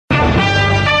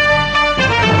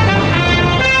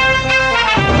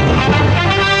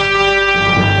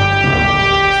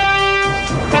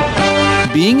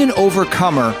Being an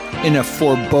Overcomer in a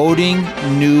Foreboding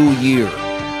New Year.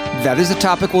 That is the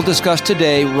topic we'll discuss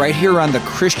today right here on the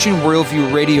Christian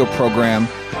Worldview radio program,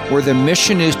 where the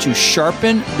mission is to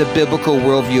sharpen the biblical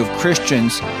worldview of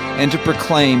Christians and to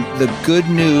proclaim the good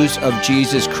news of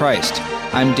Jesus Christ.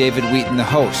 I'm David Wheaton, the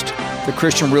host. The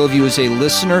Christian Worldview is a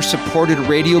listener-supported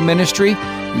radio ministry.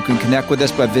 You can connect with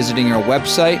us by visiting our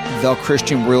website,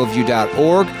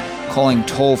 thechristianworldview.org, calling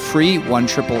toll-free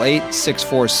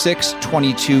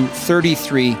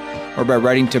 1-888-646-2233, or by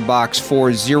writing to Box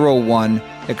 401,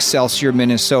 Excelsior,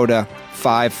 Minnesota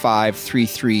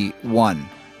 55331.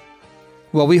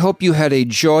 Well, we hope you had a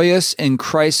joyous and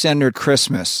Christ-centered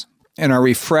Christmas and are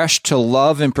refreshed to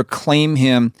love and proclaim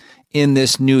Him in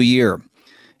this new year.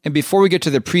 And before we get to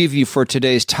the preview for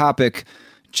today's topic,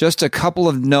 just a couple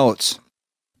of notes.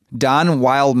 Don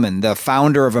Wildman, the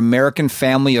founder of American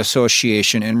Family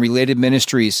Association and related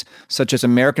ministries such as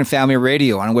American Family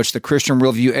Radio, on which the Christian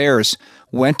Worldview airs,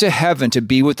 went to heaven to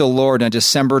be with the Lord on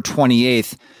December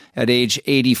 28th at age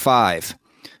 85.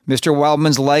 Mr.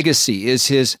 Wildman's legacy is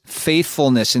his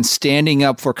faithfulness in standing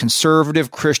up for conservative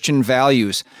Christian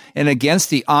values and against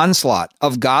the onslaught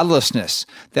of godlessness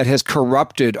that has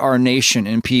corrupted our nation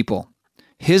and people.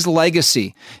 His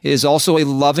legacy is also a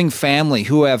loving family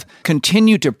who have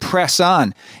continued to press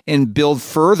on and build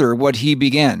further what he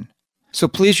began. So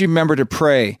please remember to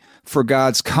pray for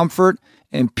God's comfort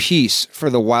and peace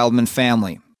for the Wildman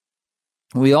family.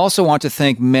 We also want to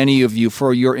thank many of you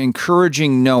for your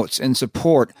encouraging notes and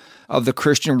support of the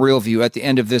Christian Worldview at the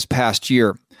end of this past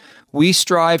year. We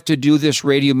strive to do this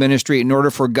radio ministry in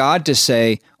order for God to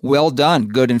say, "Well done,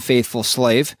 good and faithful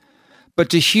slave." But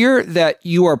to hear that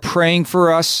you are praying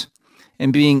for us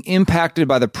and being impacted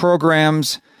by the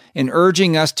programs and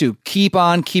urging us to keep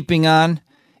on keeping on,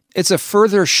 it's a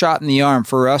further shot in the arm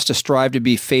for us to strive to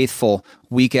be faithful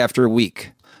week after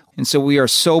week. And so we are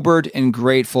sobered and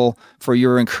grateful for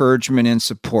your encouragement and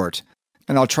support.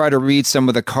 And I'll try to read some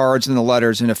of the cards and the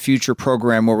letters in a future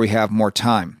program where we have more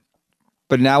time.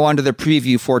 But now on to the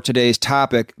preview for today's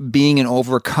topic, being an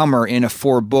overcomer in a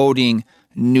foreboding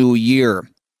new year.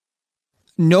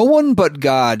 No one but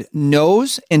God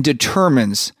knows and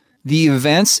determines the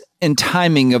events and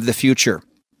timing of the future.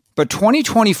 But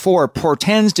 2024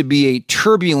 portends to be a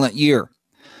turbulent year.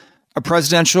 A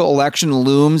presidential election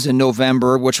looms in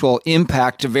November, which will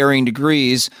impact to varying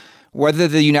degrees whether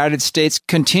the United States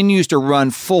continues to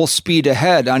run full speed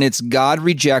ahead on its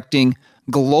God-rejecting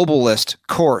globalist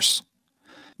course.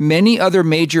 Many other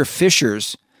major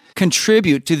fissures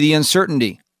contribute to the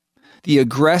uncertainty. The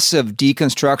aggressive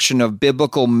deconstruction of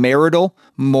biblical marital,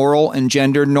 moral, and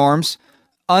gender norms,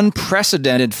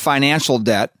 unprecedented financial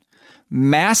debt,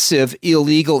 massive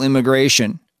illegal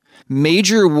immigration,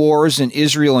 major wars in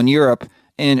Israel and Europe,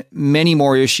 and many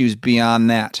more issues beyond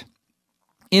that.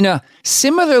 In a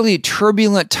similarly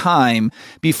turbulent time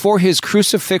before his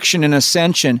crucifixion and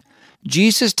ascension,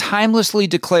 Jesus timelessly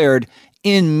declared,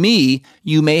 "In me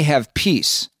you may have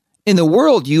peace. In the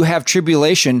world you have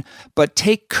tribulation, but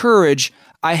take courage,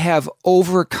 I have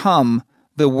overcome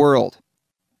the world."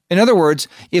 In other words,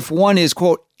 if one is,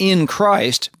 quote, in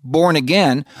Christ, born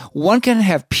again, one can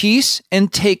have peace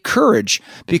and take courage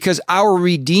because our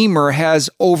Redeemer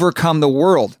has overcome the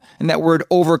world. And that word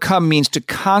overcome means to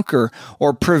conquer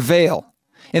or prevail.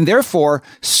 And therefore,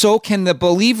 so can the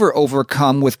believer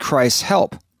overcome with Christ's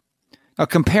help. Now,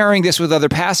 comparing this with other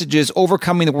passages,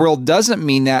 overcoming the world doesn't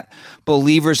mean that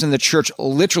believers in the church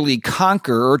literally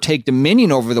conquer or take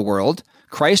dominion over the world.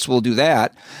 Christ will do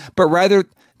that. But rather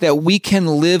that we can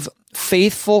live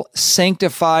faithful,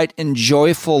 sanctified, and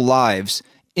joyful lives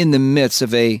in the midst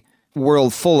of a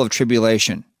world full of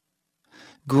tribulation.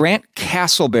 Grant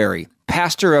Castleberry,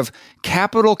 pastor of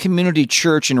Capital Community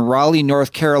Church in Raleigh,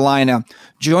 North Carolina,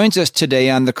 joins us today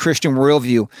on the Christian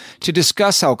Worldview to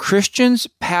discuss how Christians,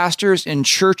 pastors, and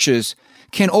churches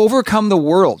can overcome the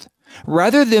world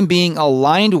rather than being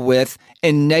aligned with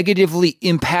and negatively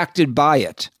impacted by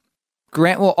it.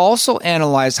 Grant will also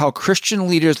analyze how Christian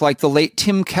leaders like the late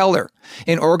Tim Keller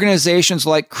and organizations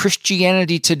like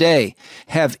Christianity Today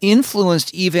have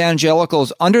influenced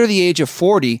evangelicals under the age of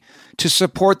 40 to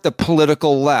support the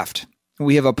political left.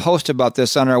 We have a post about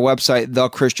this on our website,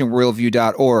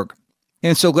 thechristianworldview.org.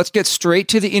 And so let's get straight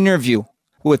to the interview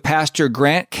with Pastor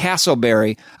Grant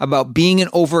Castleberry about being an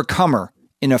overcomer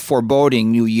in a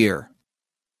foreboding new year.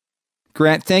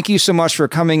 Grant, thank you so much for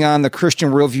coming on the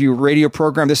Christian Worldview radio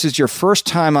program. This is your first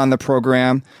time on the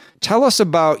program. Tell us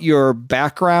about your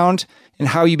background and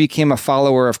how you became a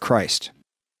follower of Christ.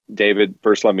 David,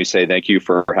 first let me say thank you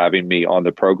for having me on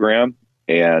the program.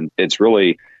 And it's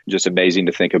really just amazing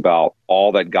to think about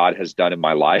all that God has done in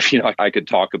my life. I could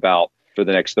talk about for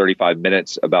the next 35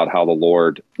 minutes about how the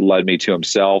Lord led me to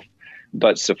himself.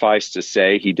 But suffice to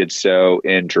say, he did so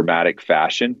in dramatic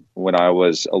fashion. When I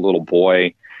was a little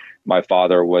boy, my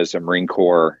father was a Marine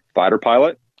Corps fighter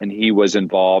pilot, and he was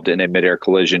involved in a midair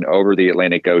collision over the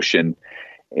Atlantic Ocean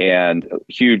and a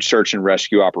huge search and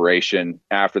rescue operation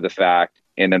after the fact.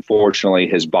 And unfortunately,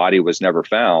 his body was never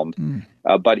found.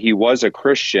 But he was a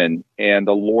Christian, and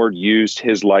the Lord used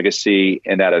his legacy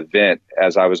in that event.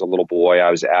 As I was a little boy,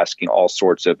 I was asking all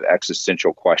sorts of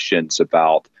existential questions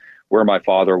about where my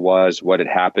father was, what had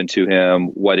happened to him,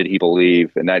 what did he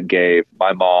believe. And that gave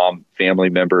my mom, family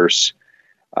members,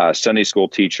 Sunday school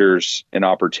teachers an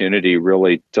opportunity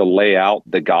really to lay out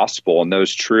the gospel and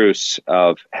those truths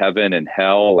of heaven and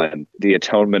hell and the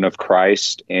atonement of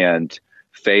Christ and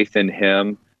faith in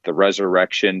him, the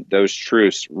resurrection. Those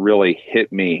truths really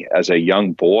hit me as a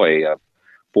young boy of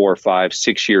 4, 5,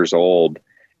 6 years old.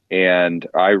 And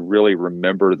I really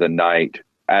remember the night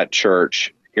at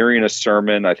church, hearing a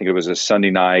sermon. I think it was a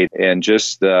Sunday night, and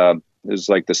just it was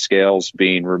like the scales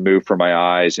being removed from my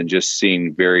eyes and just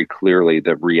seeing very clearly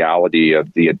the reality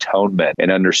of the atonement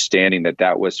and understanding that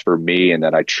that was for me and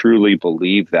that I truly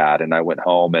believed that. And I went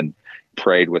home and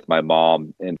prayed with my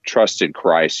mom and trusted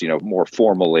Christ, more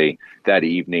formally that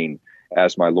evening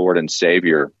as my Lord and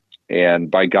Savior.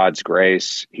 And by God's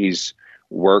grace, he's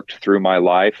worked through my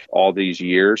life all these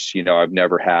years. I've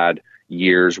never had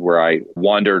years where I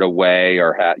wandered away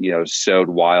or had, sowed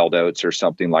wild oats or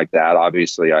something like that.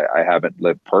 Obviously, I haven't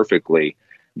lived perfectly,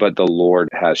 but the Lord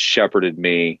has shepherded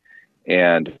me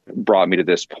and brought me to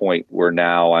this point where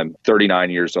now I'm 39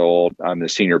 years old. I'm the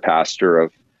senior pastor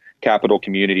of Capital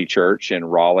Community Church in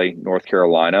Raleigh, North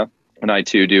Carolina. And I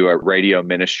too do a radio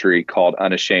ministry called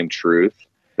Unashamed Truth.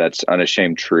 That's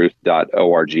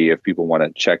unashamedtruth.org if people want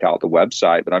to check out the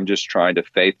website. But I'm just trying to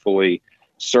faithfully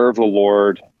serve the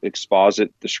Lord,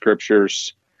 exposit the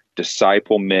scriptures,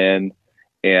 disciple men,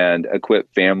 and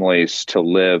equip families to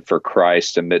live for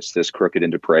Christ amidst this crooked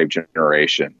and depraved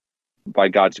generation. By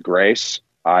God's grace,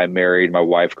 I married my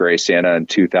wife, Grace Anna, in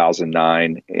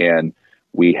 2009, and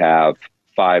we have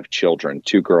 5 children,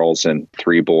 2 girls and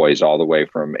 3 boys, all the way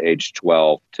from age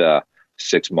 12 to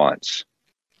 6 months.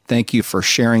 Thank you for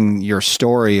sharing your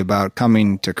story about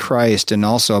coming to Christ and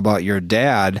also about your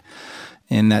dad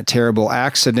in that terrible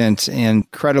accident.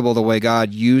 Incredible the way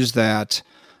God used that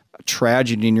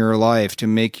tragedy in your life to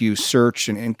make you search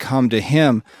and come to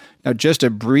him. Now, just a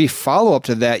brief follow-up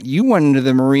to that, you went into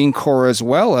the Marine Corps as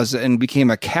well and became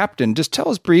a captain. Just tell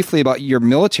us briefly about your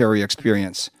military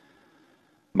experience.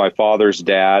 My father's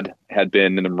dad had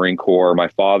been in the Marine Corps. My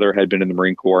father had been in the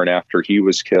Marine Corps, and after he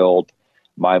was killed,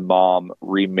 my mom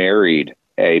remarried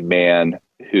a man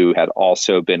who had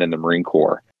also been in the Marine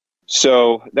Corps.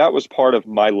 So that was part of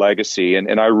my legacy.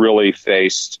 And I really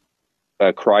faced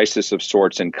a crisis of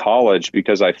sorts in college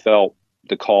because I felt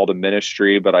the call to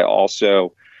ministry, but I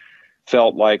also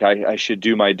felt like I should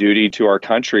do my duty to our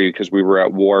country because we were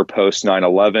at war post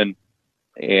 9/11.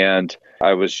 And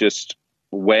I was just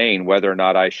weighing whether or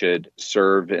not I should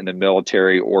serve in the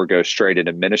military or go straight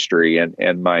into ministry.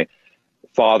 And my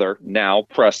father, now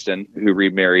Preston, who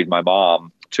remarried my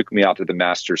mom, took me out to the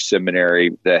master's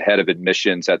seminary. The head of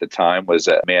admissions at the time was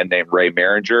a man named Ray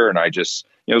Maringer. And I just,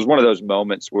 it was one of those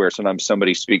moments where sometimes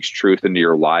somebody speaks truth into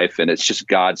your life and it's just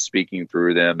God speaking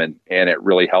through them. And it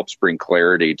really helps bring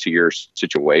clarity to your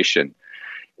situation.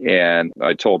 And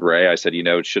I told Ray, I said,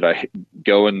 should I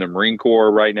go in the Marine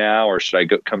Corps right now or should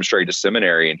I come straight to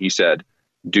seminary? And he said,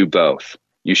 do both.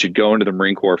 You should go into the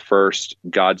Marine Corps first.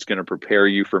 God's going to prepare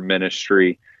you for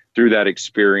ministry. Through that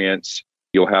experience,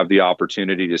 you'll have the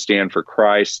opportunity to stand for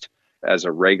Christ as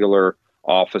a regular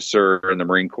officer in the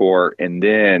Marine Corps, and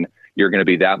then you're going to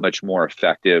be that much more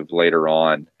effective later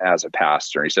on as a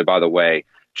pastor. And he said, by the way,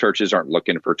 churches aren't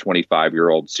looking for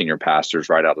 25-year-old senior pastors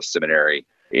right out of seminary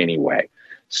anyway.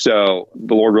 So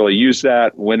the Lord really used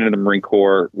that, went into the Marine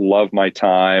Corps, loved my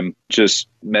time, just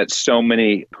met so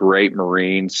many great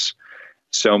Marines,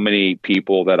 so many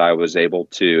people that I was able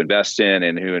to invest in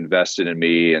and who invested in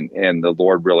me. And the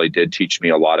Lord really did teach me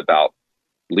a lot about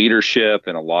leadership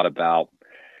and a lot about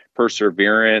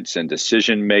perseverance and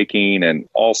decision-making and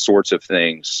all sorts of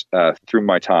things through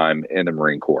my time in the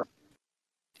Marine Corps.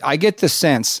 I get the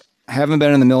sense, I haven't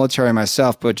been in the military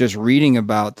myself, but just reading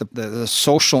about the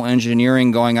social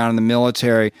engineering going on in the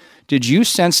military, did you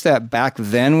sense that back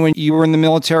then when you were in the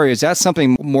military? Is that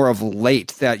something more of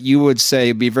late that you would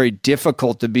say would be very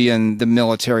difficult to be in the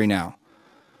military now?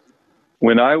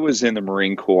 When I was in the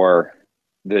Marine Corps,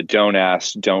 the don't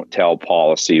ask, don't tell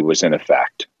policy was in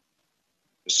effect.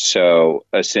 So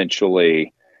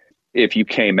essentially, if you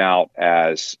came out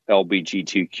as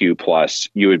LGBTQ plus,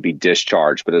 you would be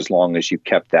discharged. But as long as you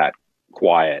kept that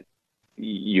quiet,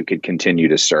 you could continue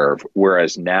to serve.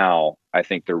 Whereas now, I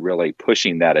think they're really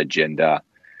pushing that agenda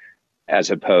as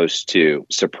opposed to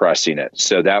suppressing it.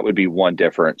 So that would be one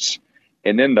difference.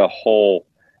 And then the whole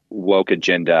woke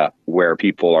agenda, where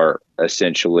people are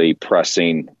essentially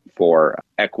pressing for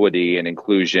equity and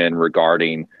inclusion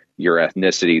regarding your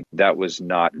ethnicity, that was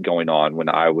not going on when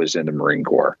I was in the Marine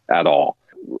Corps at all.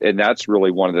 And that's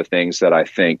really one of the things that I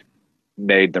think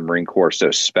made the Marine Corps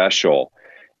so special,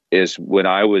 is when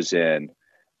I was in,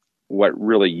 what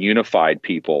really unified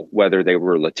people, whether they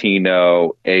were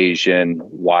Latino, Asian,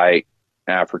 white,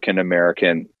 African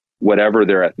American, whatever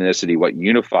their ethnicity, what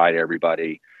unified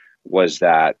everybody was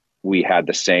that we had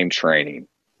the same training.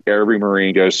 Every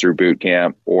Marine goes through boot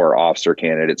camp or officer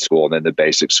candidate school, and then the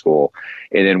basic school.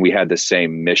 And then we had the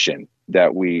same mission,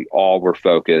 that we all were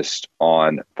focused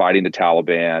on fighting the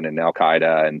Taliban and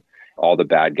Al-Qaeda and all the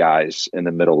bad guys in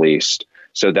the Middle East.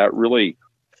 So that really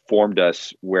formed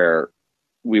us, where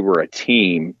we were a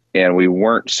team and we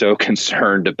weren't so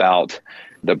concerned about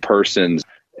the person's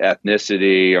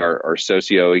ethnicity or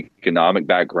socioeconomic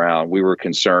background. We were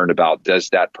concerned about, does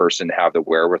that person have the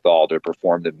wherewithal to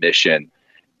perform the mission?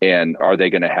 And are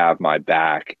they going to have my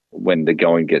back when the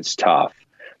going gets tough?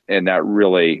 And that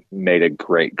really made a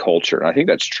great culture. And I think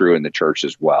that's true in the church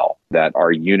as well, that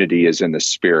our unity is in the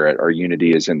spirit, our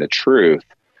unity is in the truth,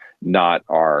 not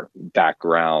our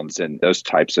backgrounds and those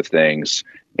types of things.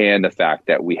 And the fact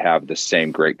that we have the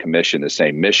same great commission, the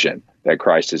same mission that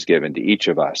Christ has given to each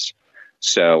of us.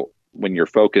 So when you're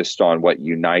focused on what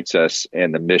unites us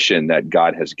and the mission that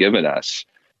God has given us,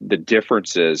 the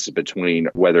differences between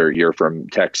whether you're from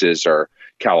Texas or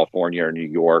California or New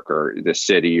York or the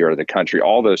city or the country,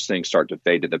 all those things start to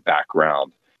fade to the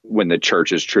background when the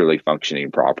church is truly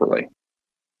functioning properly.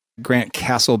 Grant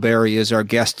Castleberry is our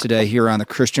guest today here on the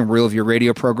Christian Worldview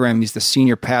radio program. He's the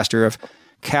senior pastor of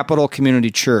Capital Community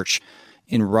Church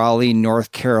in Raleigh,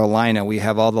 North Carolina. We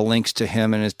have all the links to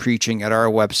him and his preaching at our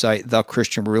website,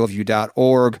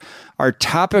 thechristianworldview.org. Our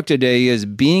topic today is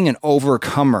being an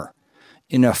overcomer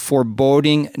in a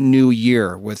foreboding new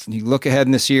year. With you look ahead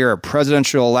in this year, a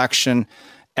presidential election,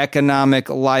 economic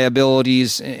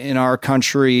liabilities in our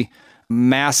country,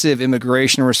 massive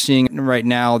immigration we're seeing right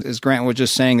now. As Grant was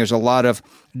just saying, there's a lot of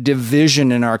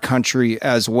division in our country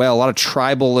as well, a lot of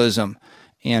tribalism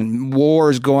and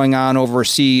wars going on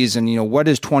overseas. And, what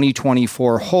does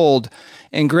 2024 hold?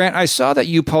 And Grant, I saw that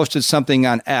you posted something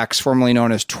on X, formerly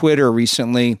known as Twitter,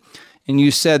 recently, and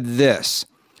you said this: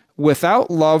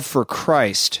 without love for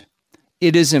Christ,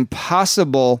 it is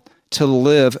impossible to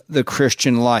live the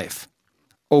Christian life.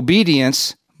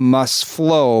 Obedience must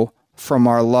flow from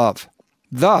our love.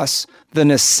 Thus, the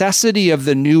necessity of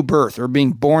the new birth, or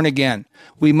being born again,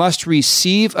 we must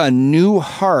receive a new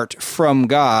heart from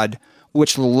God,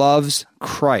 which loves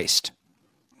Christ.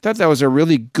 I thought that was a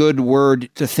really good word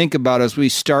to think about as we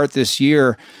start this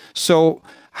year. So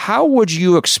how would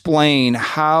you explain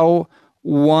how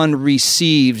one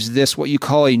receives this, what you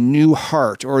call a new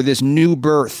heart or this new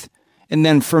birth? And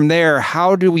then from there,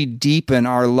 how do we deepen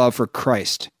our love for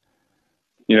Christ?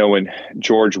 When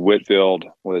George Whitefield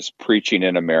was preaching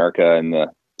in America in the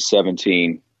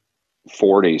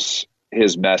 1740s,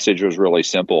 his message was really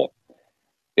simple.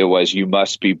 It was, you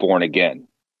must be born again.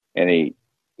 And he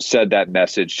said that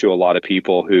message to a lot of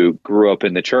people who grew up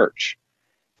in the church.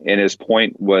 And his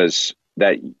point was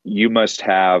that you must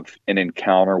have an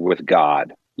encounter with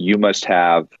God. You must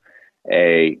have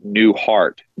a new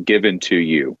heart given to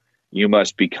you. You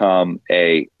must become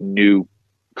a new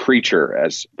creature,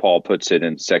 as Paul puts it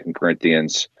in 2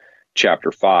 Corinthians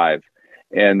chapter 5.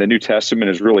 And the New Testament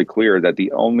is really clear that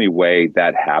the only way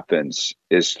that happens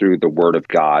is through the word of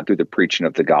God, through the preaching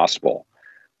of the gospel.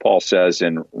 Paul says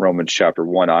in Romans chapter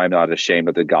 1, I am not ashamed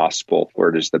of the gospel, for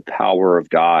it is the power of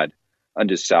God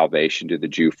unto salvation to the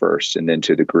Jew first, and then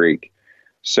to the Greek.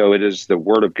 So it is the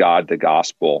word of God, the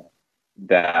gospel,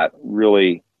 that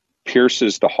really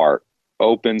pierces the heart,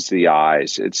 opens the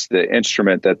eyes. It's the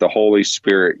instrument that the Holy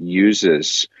Spirit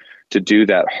uses to do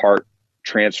that heart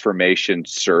transformation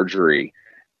surgery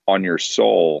on your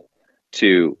soul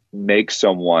to make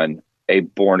someone a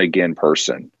born-again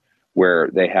person, where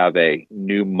they have a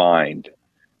new mind,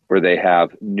 where they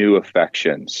have new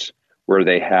affections, where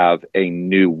they have a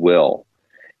new will.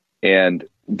 And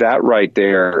that right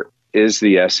there is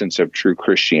the essence of true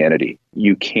Christianity.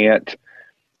 You can't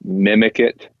mimic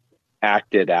it,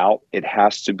 act it out. It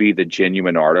has to be the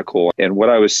genuine article. And what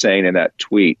I was saying in that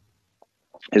tweet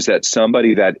is that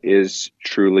somebody that is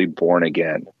truly born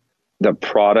again, the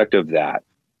product of that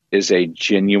is a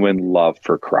genuine love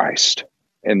for Christ.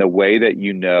 And the way that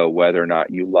you know whether or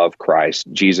not you love Christ,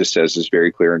 Jesus says is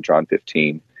very clear in John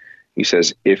 15. He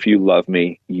says, if you love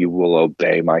me, you will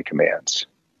obey my commands.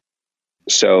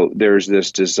 So there's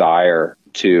this desire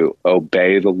to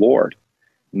obey the Lord.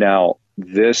 Now,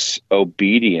 this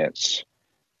obedience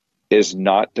is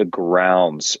not the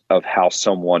grounds of how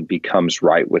someone becomes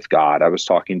right with God. I was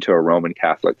talking to a Roman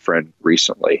Catholic friend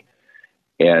recently,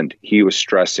 and he was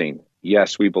stressing,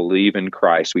 yes, we believe in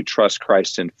Christ, we trust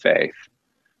Christ in faith,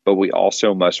 but we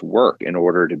also must work in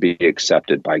order to be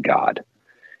accepted by God.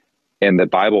 And the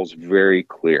Bible is very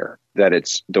clear that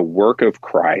it's the work of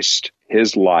Christ,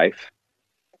 his life,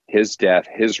 his death,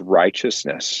 his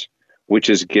righteousness, which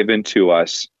is given to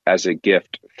us as a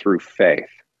gift through faith.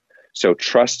 So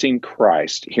trusting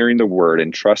Christ, hearing the word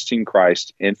and trusting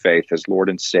Christ in faith as Lord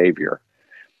and Savior,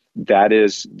 that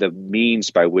is the means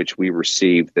by which we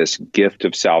receive this gift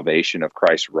of salvation of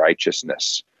Christ's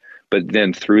righteousness. But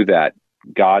then through that,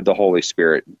 God, the Holy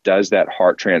Spirit, does that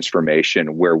heart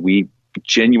transformation where we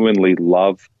genuinely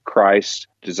love Christ,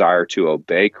 desire to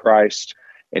obey Christ,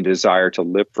 and desire to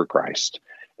live for Christ.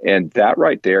 And that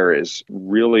right there is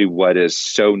really what is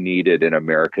so needed in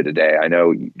America today. I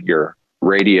know your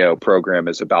radio program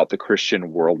is about the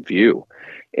Christian worldview.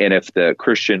 And if the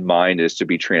Christian mind is to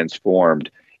be transformed,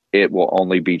 it will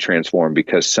only be transformed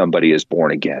because somebody is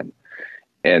born again.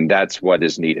 And that's what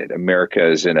is needed. America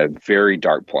is in a very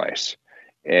dark place,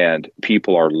 and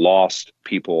people are lost,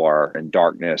 people are in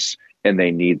darkness, and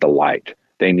they need the light.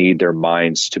 They need their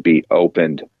minds to be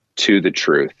opened to the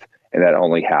truth. And that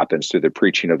only happens through the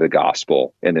preaching of the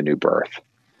gospel and the new birth.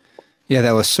 Yeah,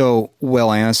 that was so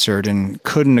well answered, and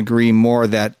couldn't agree more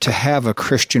that to have a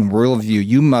Christian worldview,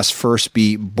 you must first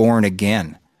be born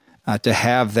again, to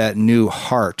have that new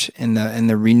heart and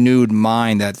the renewed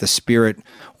mind that the Spirit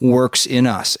works in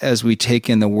us as we take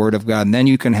in the Word of God. And then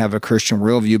you can have a Christian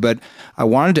worldview. But I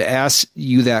wanted to ask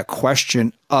you that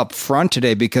question up front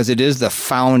today because it is the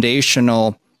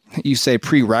foundational, you say,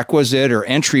 prerequisite or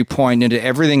entry point into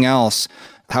everything else,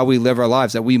 how we live our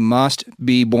lives, that we must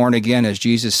be born again, as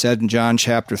Jesus said in John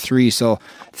chapter 3. So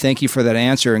thank you for that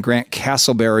answer. And Grant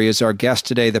Castleberry is our guest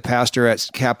today, the pastor at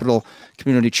Capital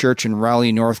Community Church in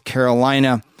Raleigh, North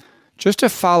Carolina. Just to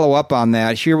follow up on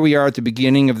that, here we are at the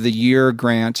beginning of the year,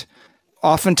 Grant.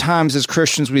 Oftentimes as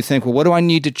Christians, we think, well, what do I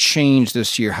need to change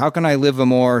this year? How can I live a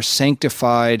more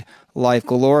sanctified life,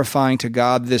 glorifying to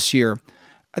God this year?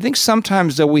 I think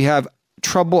sometimes, though, we have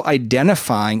trouble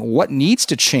identifying what needs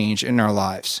to change in our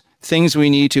lives. Things we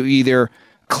need to either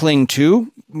cling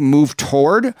to, move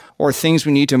toward, or things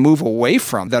we need to move away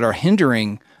from that are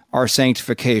hindering our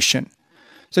sanctification.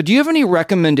 So do you have any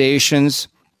recommendations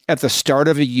at the start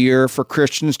of a year for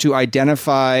Christians to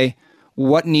identify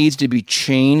what needs to be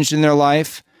changed in their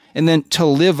life, and then to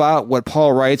live out what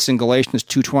Paul writes in Galatians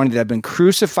 2:20, that I've been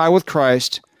crucified with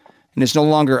Christ, and it's no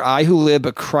longer I who live,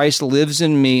 but Christ lives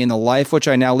in me. In the life which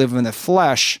I now live in the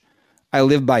flesh, I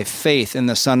live by faith in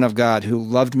the Son of God who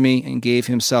loved me and gave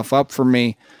himself up for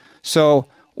me. So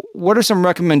what are some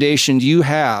recommendations you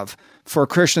have for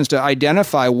Christians to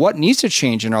identify what needs to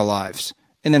change in our lives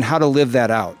and then how to live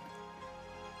that out?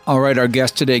 All right, our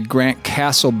guest today, Grant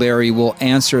Castleberry, will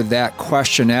answer that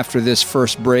question after this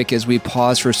first break as we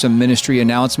pause for some ministry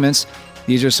announcements.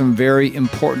 These are some very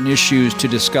important issues to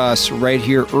discuss right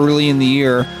here early in the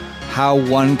year, how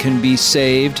one can be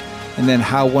saved, and then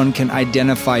how one can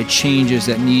identify changes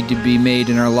that need to be made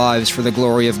in our lives for the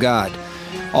glory of God.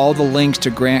 All the links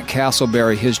to Grant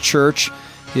Castleberry, his church,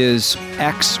 his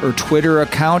X or Twitter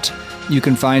account, you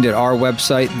can find at our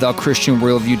website,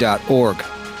 thechristianworldview.org.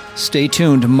 Stay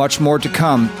tuned, much more to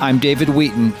come. I'm David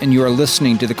Wheaton, and you are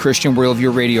listening to the Christian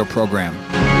Worldview radio program.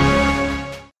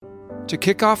 To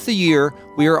kick off the year,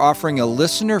 we are offering a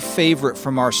listener favorite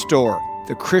from our store,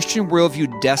 the Christian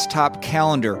Worldview desktop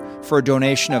calendar, for a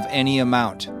donation of any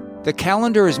amount. The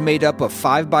calendar is made up of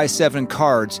 5x7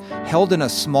 cards held in a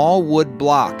small wood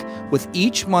block, with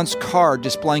each month's card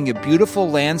displaying a beautiful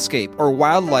landscape or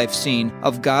wildlife scene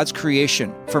of God's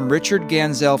creation from Richard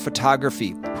Ganzel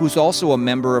Photography, who's also a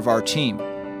member of our team.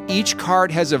 Each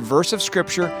card has a verse of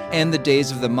Scripture and the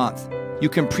days of the month. You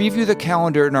can preview the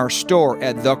calendar in our store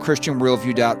at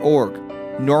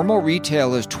thechristianworldview.org. Normal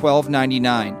retail is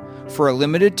 $12.99. For a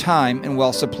limited time and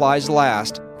while supplies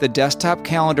last, the desktop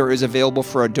calendar is available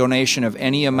for a donation of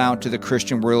any amount to the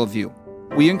Christian Worldview.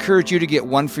 We encourage you to get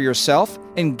one for yourself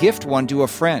and gift one to a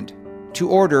friend. To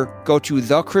order, go to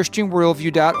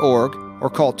thechristianworldview.org or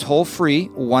call toll-free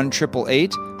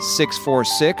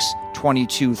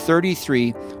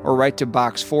 1-888-646-2233 or write to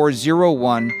Box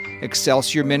 401,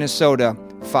 Excelsior, Minnesota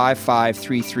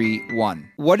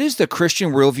 55331. What is the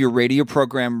Christian Worldview radio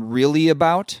program really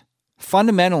about?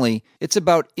 Fundamentally, it's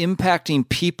about impacting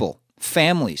people,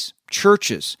 families,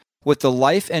 churches, with the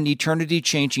life and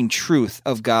eternity-changing truth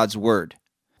of God's Word.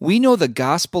 We know the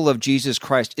gospel of Jesus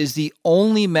Christ is the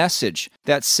only message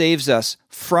that saves us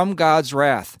from God's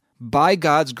wrath, by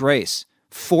God's grace,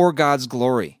 for God's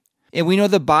glory. And we know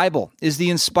the Bible is the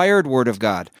inspired Word of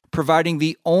God, providing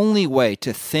the only way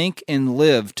to think and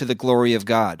live to the glory of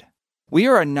God. We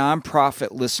are a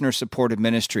nonprofit listener-supported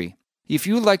ministry. If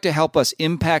you would like to help us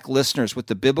impact listeners with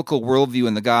the biblical worldview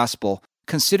and the gospel,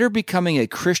 consider becoming a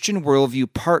Christian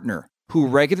Worldview partner who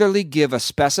regularly give a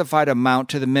specified amount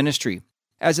to the ministry.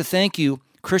 As a thank you,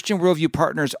 Christian Worldview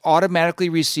partners automatically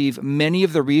receive many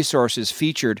of the resources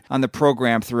featured on the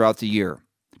program throughout the year.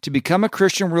 To become a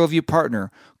Christian Worldview partner,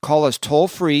 call us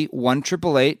toll-free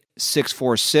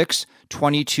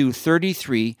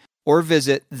 1-888-646-2233 or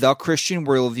visit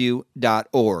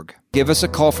thechristianworldview.org. Give us a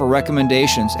call for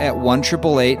recommendations at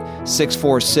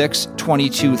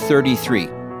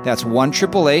 1-888-646-2233. That's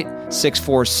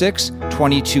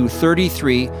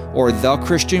 1-888-646-2233 or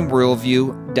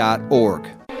thechristianworldview.org.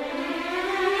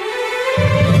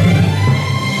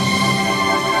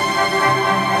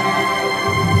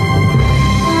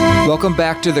 Welcome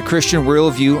back to The Christian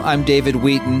Worldview. I'm David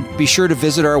Wheaton. Be sure to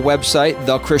visit our website,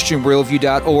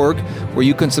 thechristianworldview.org, where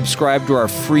you can subscribe to our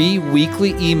free weekly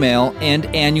email and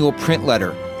annual print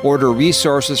letter, order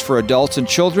resources for adults and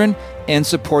children, and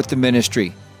support the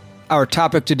ministry. Our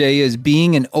topic today is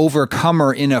being an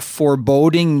overcomer in a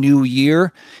foreboding new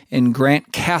year, and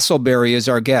Grant Castleberry is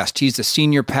our guest. He's the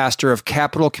senior pastor of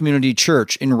Capital Community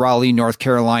Church in Raleigh, North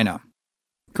Carolina.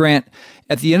 Grant,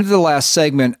 at the end of the last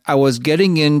segment, I was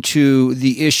getting into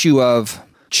the issue of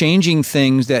changing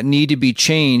things that need to be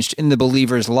changed in the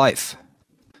believer's life.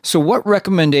 So what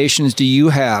recommendations do you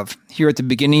have here at the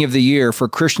beginning of the year for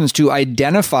Christians to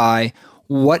identify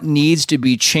what needs to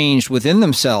be changed within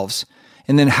themselves,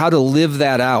 and then how to live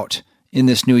that out in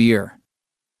this new year?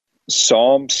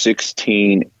 Psalm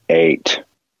 16:8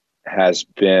 has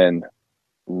been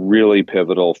really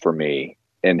pivotal for me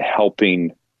in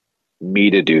helping me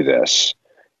to do this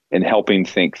and helping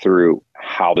think through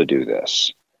how to do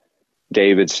this.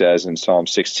 David says in Psalm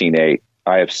 16:8,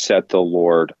 I have set the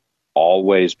Lord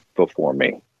always before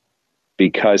me.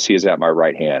 Because he is at my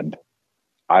right hand,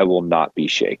 I will not be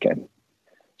shaken.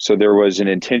 So there was an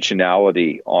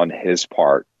intentionality on his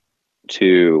part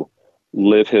to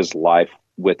live his life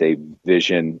with a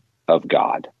vision of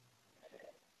God.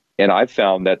 And I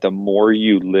found that the more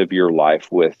you live your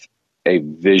life with a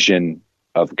vision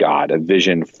of God, a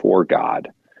vision for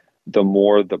God, the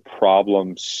more the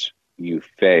problems you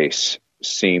face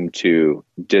seem to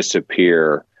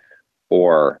disappear,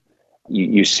 or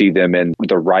you see them in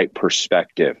the right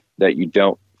perspective, that you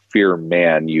don't fear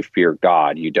man, you fear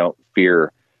God. You don't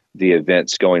fear the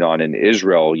events going on in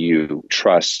Israel. You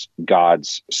trust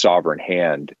God's sovereign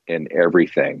hand in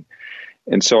everything.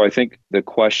 And so I think the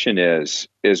question is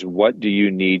what do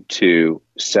you need to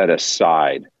set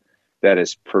aside that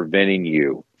is preventing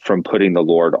you from putting the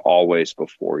Lord always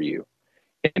before you?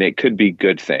 And it could be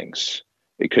good things.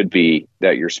 It could be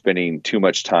that you're spending too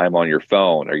much time on your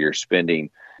phone, or you're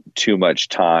spending too much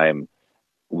time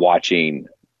watching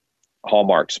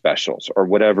Hallmark specials, or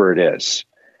whatever it is.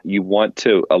 You want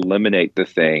to eliminate the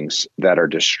things that are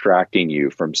distracting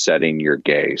you from setting your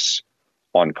gaze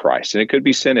on Christ. And it could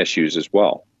be sin issues as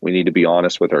well. We need to be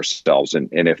honest with ourselves. And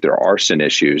if there are sin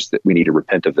issues, that we need to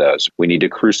repent of those. We need to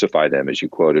crucify them, as you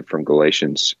quoted from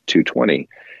Galatians 2:20.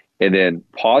 And then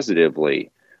positively,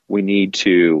 we need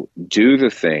to do the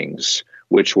things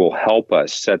which will help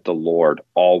us set the Lord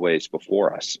always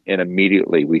before us. And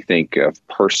immediately we think of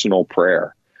personal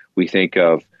prayer. We think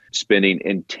of spending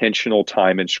intentional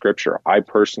time in Scripture. I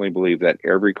personally believe that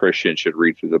every Christian should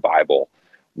read through the Bible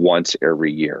once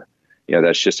every year.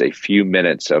 That's just a few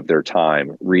minutes of their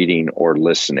time reading or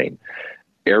listening.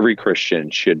 Every Christian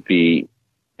should be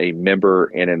a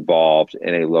member and involved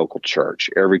in a local church.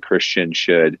 Every Christian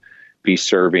should be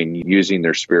serving using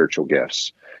their spiritual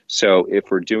gifts. So if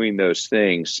we're doing those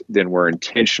things, then we're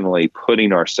intentionally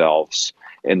putting ourselves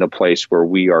in the place where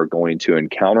we are going to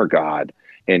encounter God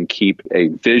and keep a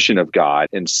vision of God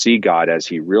and see God as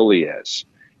he really is,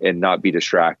 and not be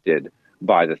distracted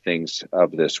by the things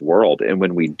of this world. And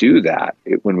when we do that,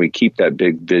 when we keep that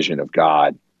big vision of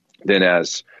God, then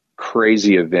as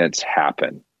crazy events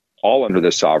happen, all under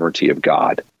the sovereignty of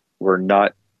God, we're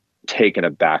not taken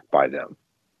aback by them.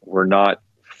 We're not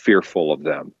fearful of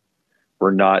them.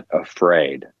 We're not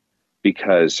afraid,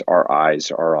 because our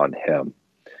eyes are on him.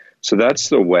 So that's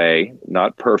the way,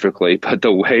 not perfectly, but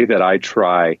the way that I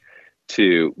try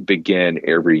to begin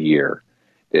every year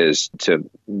is to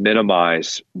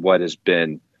minimize what has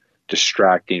been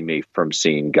distracting me from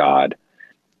seeing God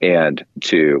and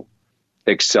to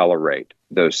accelerate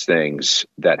those things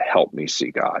that help me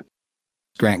see God.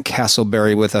 Grant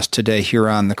Castleberry with us today here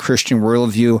on the Christian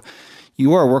Worldview.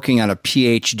 You are working on a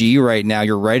PhD right now.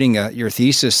 You're writing your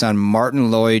thesis on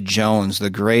Martin Lloyd-Jones, the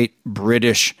great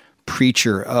British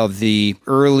preacher of the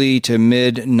early to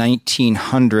mid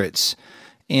 1900s.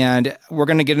 And we're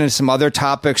going to get into some other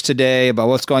topics today about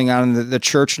what's going on in the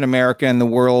church in America and the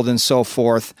world and so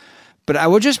forth. But I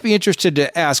would just be interested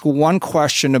to ask one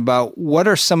question about what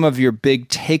are some of your big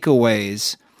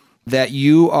takeaways that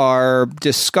you are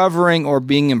discovering or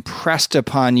being impressed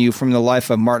upon you from the life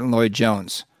of Martin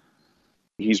Lloyd-Jones?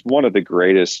 He's one of the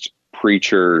greatest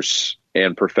preachers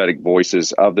and prophetic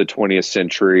voices of the 20th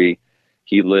century.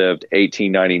 He lived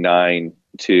 1899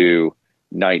 to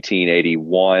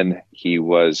 1981. He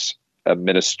was a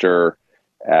minister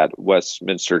at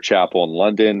Westminster Chapel in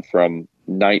London from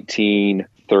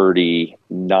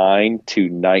 1939 to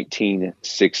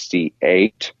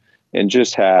 1968, and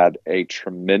just had a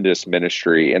tremendous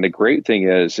ministry. And the great thing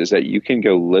is that you can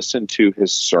go listen to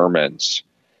his sermons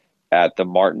at the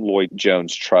Martin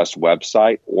Lloyd-Jones Trust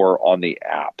website or on the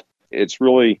app. It's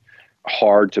really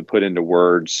hard to put into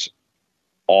words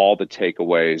all the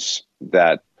takeaways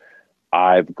that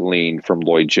I've gleaned from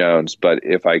Lloyd-Jones, but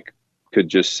if I could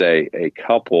just say a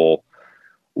couple,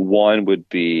 one would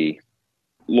be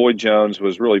Lloyd-Jones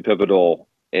was really pivotal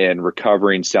in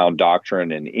recovering sound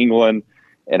doctrine in England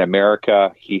and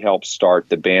America. He helped start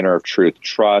the Banner of Truth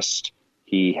Trust.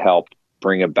 He helped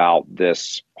bring about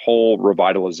this whole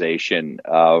revitalization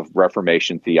of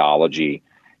Reformation theology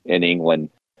in England.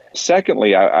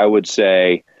 Secondly, I would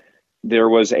say there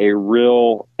was a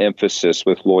real emphasis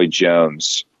with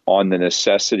Lloyd-Jones on the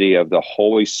necessity of the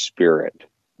Holy Spirit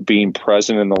being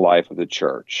present in the life of the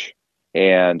church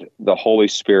and the Holy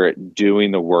Spirit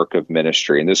doing the work of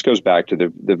ministry. And this goes back to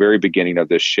the very beginning of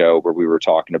this show where we were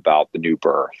talking about the new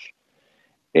birth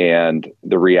and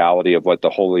the reality of what the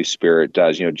Holy Spirit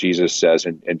does. You know, Jesus says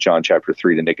in John chapter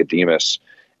 3 to Nicodemus,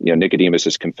 Nicodemus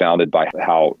is confounded by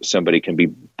how somebody can be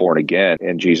born again.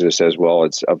 And Jesus says, well,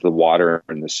 it's of the water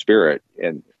and the Spirit.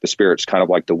 And the Spirit's kind of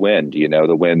like the wind.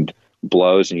 The wind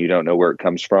blows and you don't know where it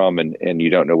comes from and you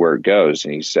don't know where it goes.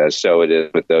 And he says, so it is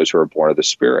with those who are born of the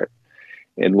Spirit.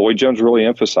 And Lloyd-Jones really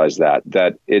emphasized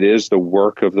that it is the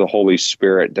work of the Holy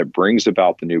Spirit that brings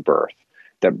about the new birth,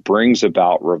 that brings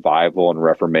about revival and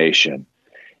reformation.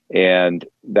 And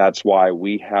that's why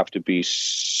we have to be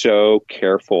so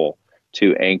careful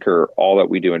to anchor all that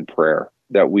we do in prayer,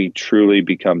 that we truly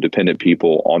become dependent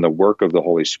people on the work of the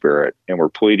Holy Spirit. And we're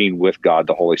pleading with God,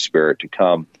 the Holy Spirit, to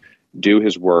come do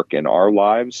his work in our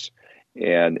lives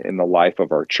and in the life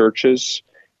of our churches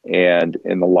and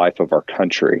in the life of our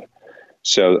country.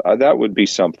 So that would be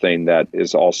something that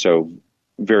is also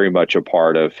very much a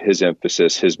part of his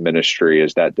emphasis, his ministry,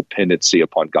 is that dependency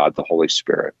upon God, the Holy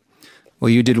Spirit. Well,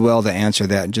 you did well to answer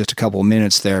that in just a couple of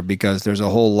minutes there, because there's a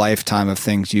whole lifetime of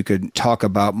things you could talk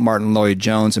about Martin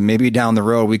Lloyd-Jones, and maybe down the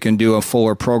road we can do a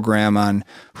fuller program on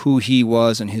who he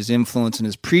was and his influence and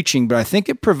his preaching. But I think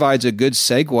it provides a good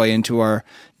segue into our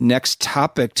next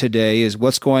topic today, is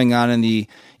what's going on in the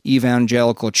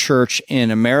evangelical church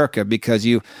in America, because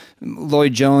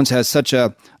Lloyd-Jones has such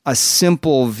a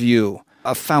simple view,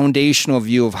 a foundational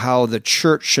view of how the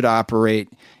church should operate.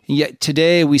 And yet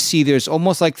today we see there's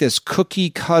almost like this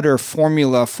cookie-cutter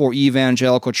formula for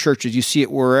evangelical churches. You see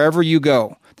it wherever you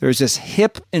go. There's this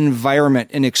hip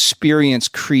environment and experience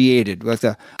created with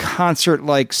a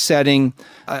concert-like setting,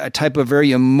 a type of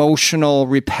very emotional,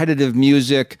 repetitive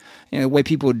music, the way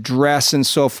people dress and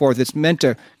so forth. It's meant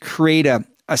to create a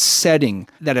setting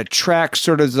that attracts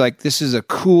sort of like, this is a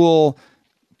cool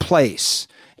place.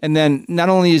 And then not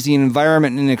only is the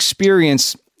environment and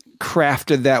experience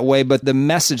crafted that way, but the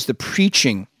message, the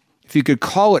preaching, if you could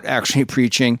call it actually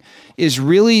preaching, is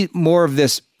really more of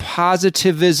this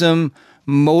positivism,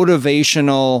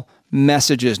 motivational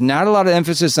messages. Not a lot of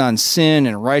emphasis on sin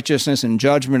and righteousness and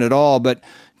judgment at all, but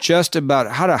just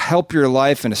about how to help your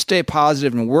life and to stay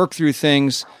positive and work through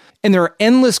things. And there are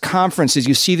endless conferences.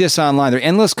 You see this online. There are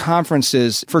endless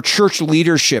conferences for church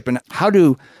leadership and how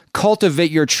to cultivate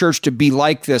your church to be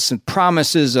like this, and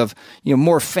promises of,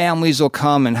 more families will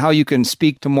come and how you can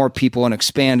speak to more people and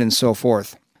expand and so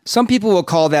forth. Some people will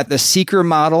call that the seeker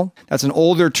model. That's an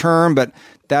older term, but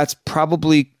that's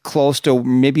probably close to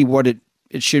maybe what it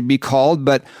should be called.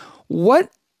 But what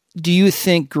do you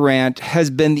think, Grant, has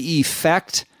been the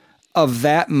effect of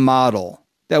that model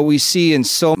that we see in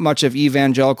so much of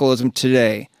evangelicalism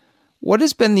today? What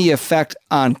has been the effect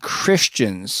on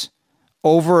Christians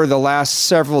over the last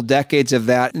several decades of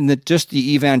that in just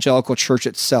the evangelical church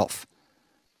itself?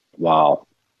 Wow.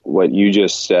 What you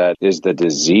just said is the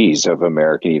disease of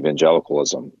American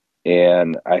evangelicalism.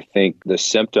 And I think the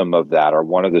symptom of that, or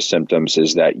one of the symptoms,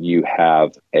 is that you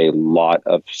have a lot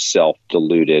of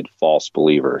self-deluded false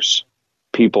believers,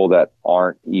 people that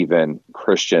aren't even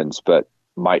Christians, but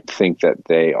might think that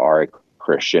they are a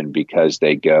Christian because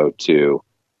they go to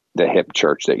the hip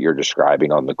church that you're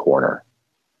describing on the corner.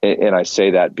 And I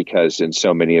say that because in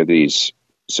so many of these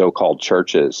so-called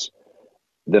churches,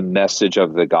 the message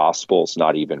of the gospel is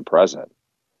not even present.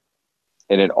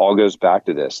 And it all goes back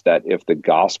to this, that if the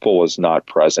gospel is not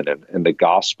present and the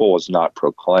gospel is not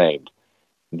proclaimed,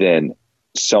 then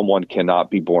someone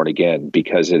cannot be born again,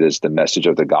 because it is the message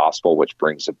of the gospel which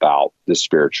brings about the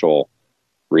spiritual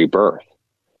rebirth.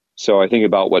 So I think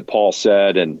about what Paul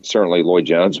said, and certainly Lloyd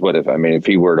Jones would have. I mean, if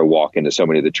he were to walk into so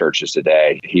many of the churches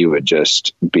today, he would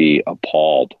just be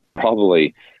appalled,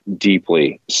 probably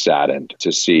deeply saddened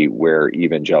to see where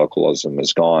evangelicalism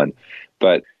has gone.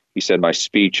 But he said, my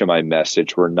speech and my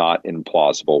message were not in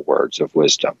plausible words of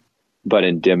wisdom, but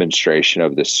in demonstration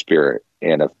of the Spirit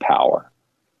and of power,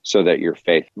 so that your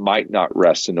faith might not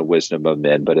rest in the wisdom of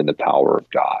men, but in the power of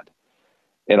God.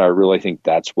 And I really think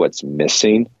that's what's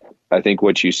missing. I think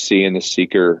what you see in the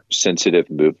seeker-sensitive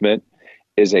movement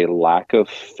is a lack of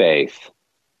faith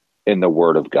in the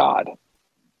Word of God,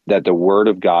 that the Word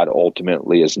of God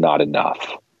ultimately is not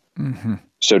enough. Mm-hmm.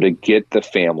 So to get the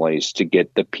families, to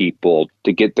get the people,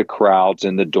 to get the crowds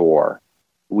in the door,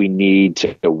 we need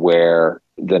to wear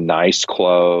the nice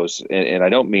clothes. And I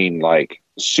don't mean like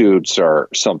suits or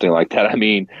something like that. I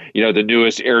mean, the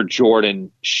newest Air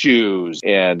Jordan shoes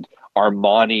and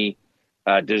Armani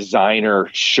designer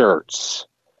shirts,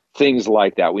 things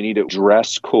like that. We need to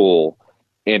dress cool,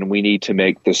 and we need to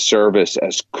make the service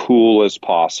as cool as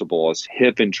possible, as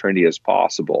hip and trendy as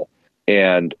possible.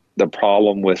 And the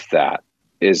problem with that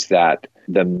is that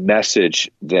the message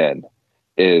then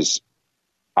is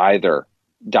either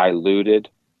diluted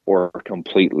or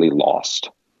completely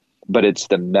lost. But it's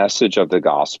the message of the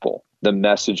gospel, the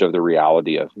message of the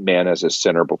reality of man as a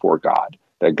sinner before God,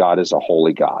 that God is a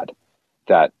holy God,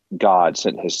 that God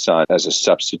sent his son as a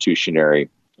substitutionary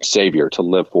savior to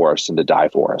live for us and to die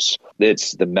for us.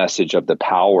 It's the message of the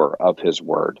power of his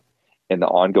word and the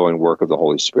ongoing work of the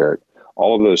Holy Spirit.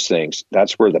 All of those things,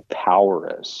 that's where the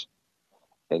power is.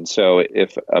 And so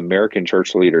if American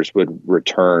church leaders would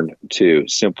return to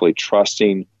simply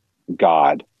trusting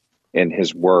God and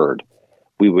his word,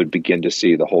 we would begin to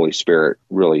see the Holy Spirit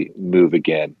really move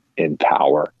again in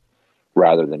power,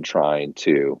 rather than trying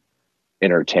to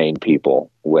entertain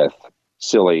people with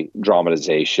silly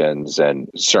dramatizations and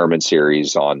sermon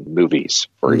series on movies,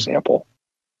 for example.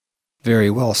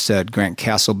 Very well said. Grant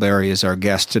Castleberry is our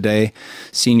guest today,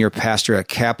 senior pastor at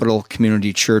Capital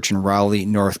Community Church in Raleigh,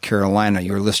 North Carolina.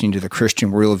 You're listening to the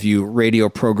Christian Worldview radio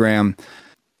program.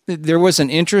 There was an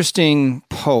interesting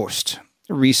post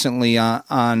recently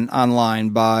online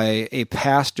by a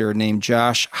pastor named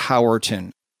Josh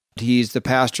Howerton. He's the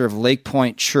pastor of Lake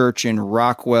Point Church in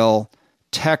Rockwell,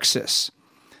 Texas.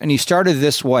 And he started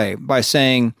this way by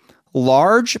saying,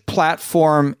 large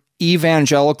platform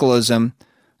evangelicalism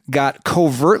got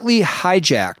covertly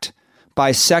hijacked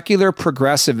by secular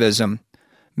progressivism.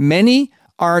 Many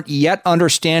aren't yet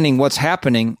understanding what's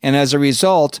happening, and as a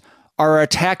result, are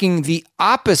attacking the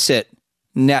opposite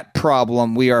net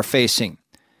problem we are facing.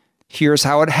 Here's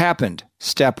how it happened.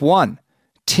 Step 1,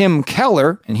 Tim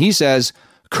Keller, and he says,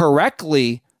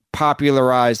 correctly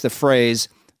popularized the phrase,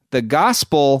 the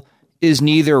gospel is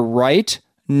neither right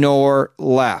nor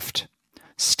left.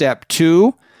 Step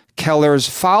 2, Keller's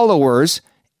followers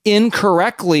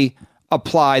incorrectly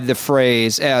applied the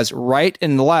phrase as right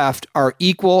and left are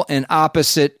equal and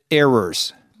opposite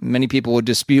errors. Many people would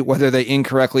dispute whether they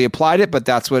incorrectly applied it, but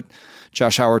that's what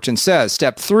Josh Howerton says.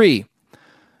 Step 3,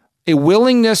 a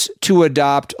willingness to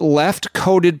adopt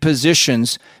left-coded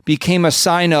positions became a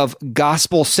sign of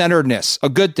gospel-centeredness, a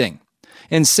good thing.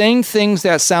 And saying things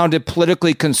that sounded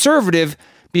politically conservative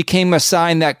became a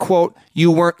sign that, quote, you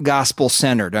weren't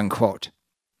gospel-centered, unquote.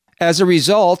 As a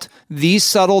result, these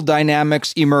subtle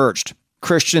dynamics emerged.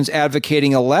 Christians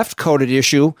advocating a left-coded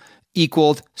issue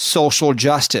equaled social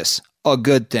justice, a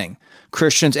good thing.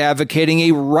 Christians advocating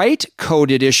a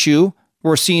right-coded issue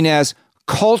were seen as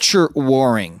culture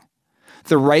warring.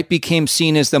 The right became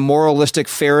seen as the moralistic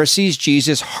Pharisees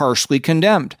Jesus harshly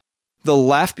condemned. The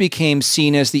left became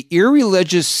seen as the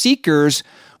irreligious seekers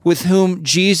with whom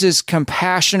Jesus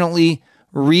compassionately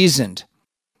reasoned.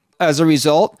 As a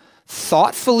result,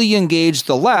 thoughtfully engaged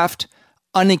the left,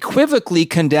 unequivocally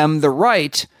condemned the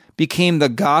right, became the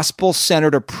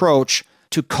gospel-centered approach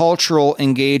to cultural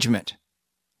engagement.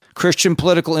 Christian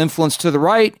political influence to the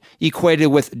right equated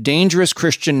with dangerous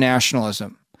Christian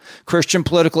nationalism. Christian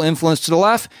political influence to the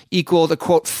left equaled a,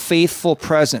 quote, faithful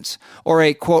presence, or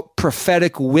a, quote,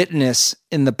 prophetic witness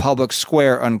in the public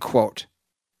square, unquote.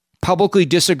 Publicly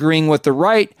disagreeing with the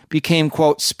right became,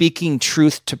 quote, speaking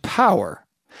truth to power.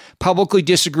 Publicly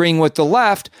disagreeing with the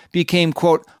left became,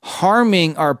 quote,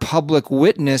 harming our public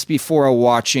witness before a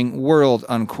watching world,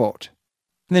 unquote.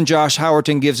 And then Josh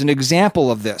Howerton gives an example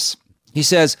of this. He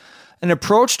says, an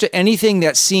approach to anything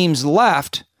that seems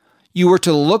left, you were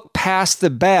to look past the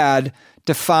bad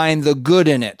to find the good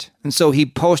in it. And so he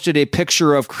posted a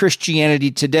picture of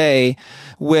Christianity Today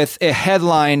with a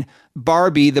headline,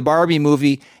 Barbie, the Barbie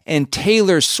movie, and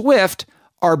Taylor Swift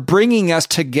are bringing us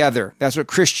together. That's what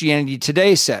Christianity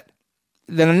Today said.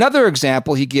 Then another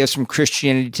example he gives from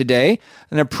Christianity Today,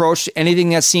 an approach to anything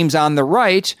that seems on the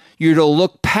right, you're to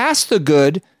look past the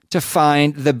good to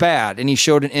find the bad. And he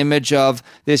showed an image of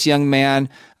this young man,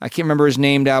 I can't remember his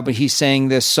name now, but he sang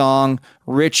this song,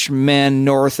 Rich Men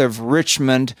North of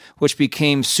Richmond, which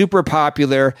became super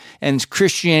popular. And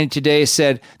Christianity Today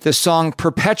said the song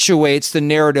perpetuates the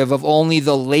narrative of only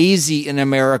the lazy in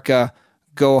America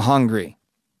go hungry.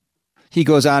 He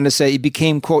goes on to say it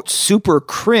became, quote, super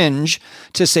cringe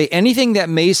to say anything that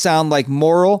may sound like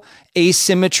moral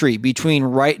asymmetry between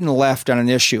right and left on an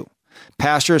issue.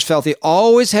 Pastors felt they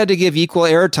always had to give equal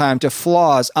airtime to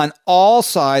flaws on all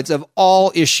sides of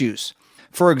all issues.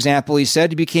 For example, he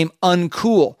said it became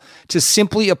uncool to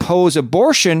simply oppose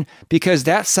abortion because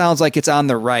that sounds like it's on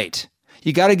the right.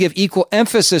 You got to give equal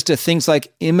emphasis to things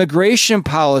like immigration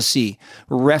policy,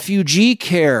 refugee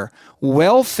care,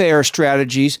 welfare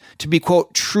strategies to be,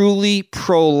 quote, truly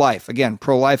pro-life. Again,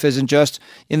 pro-life isn't just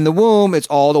in the womb, it's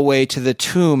all the way to the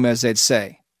tomb, as they'd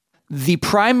say. The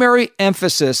primary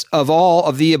emphasis of all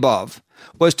of the above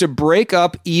was to break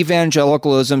up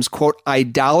evangelicalism's, quote,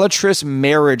 idolatrous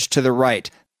marriage to the right.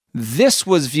 This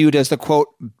was viewed as the, quote,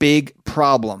 big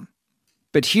problem.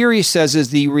 But here he says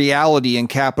is the reality in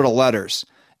capital letters.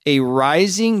 A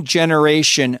rising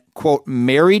generation, quote,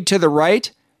 married to the right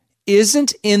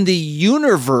isn't in the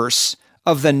universe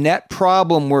of the net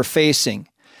problem we're facing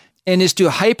and is to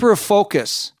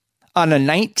hyper-focus on a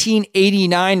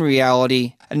 1989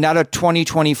 reality and not a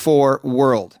 2024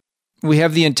 world. We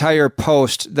have the entire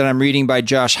post that I'm reading by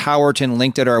Josh Howerton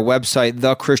linked at our website,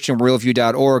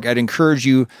 thechristianworldview.org. I'd encourage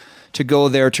you to go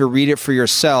there to read it for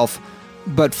yourself.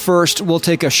 But first, we'll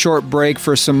take a short break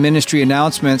for some ministry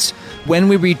announcements. When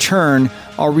we return,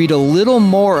 I'll read a little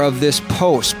more of this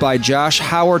post by Josh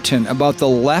Howerton about the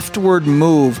leftward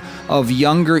move of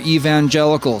younger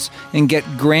evangelicals and get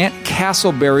Grant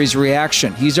Castleberry's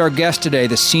reaction. He's our guest today,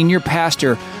 the senior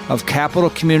pastor of Capital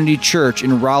Community Church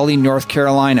in Raleigh, North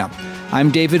Carolina.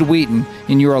 I'm David Wheaton,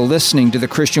 and you are listening to the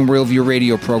Christian Worldview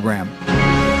radio program.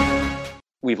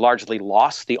 We've largely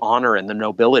lost the honor and the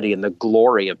nobility and the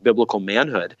glory of biblical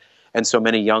manhood. And so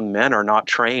many young men are not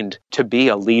trained to be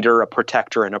a leader, a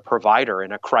protector, and a provider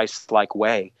in a Christ-like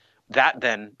way. That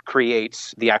then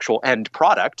creates the actual end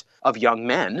product of young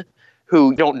men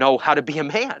who don't know how to be a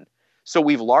man. So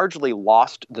we've largely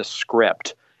lost the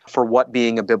script for what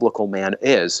being a biblical man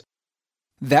is.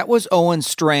 That was Owen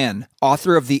Strachan,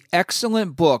 author of the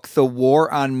excellent book, The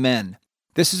War on Men.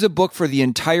 This is a book for the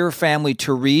entire family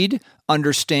to read,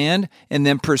 understand, and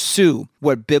then pursue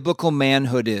what biblical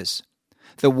manhood is.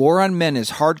 The War on Men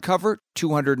is hardcover,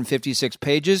 256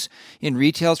 pages, and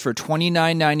retails for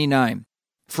 $29.99.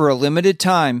 For a limited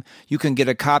time, you can get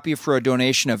a copy for a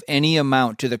donation of any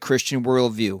amount to the Christian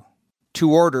Worldview.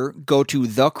 To order, go to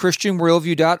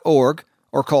thechristianworldview.org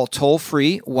or call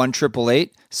toll-free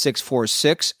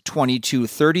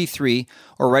 1-888-646-2233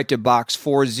 or write to Box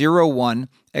 401,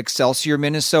 Excelsior,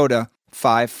 Minnesota,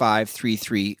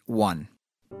 55331.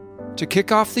 To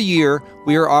kick off the year,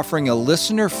 we are offering a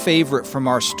listener favorite from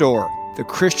our store, the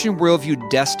Christian Worldview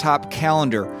Desktop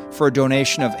Calendar, for a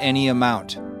donation of any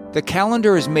amount. The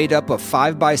calendar is made up of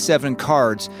 5x7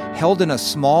 cards held in a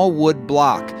small wood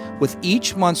block, with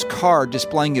each month's card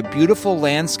displaying a beautiful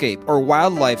landscape or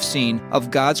wildlife scene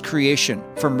of God's creation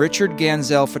from Richard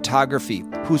Ganzel Photography,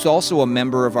 who's also a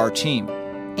member of our team.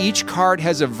 Each card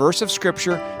has a verse of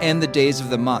Scripture and the days of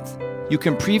the month. You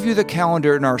can preview the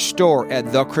calendar in our store at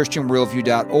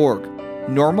thechristianworldview.org.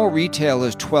 Normal retail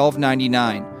is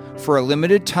 $12.99. For a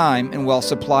limited time and while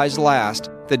supplies last,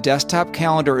 the desktop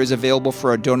calendar is available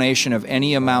for a donation of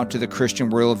any amount to the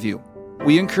Christian Worldview.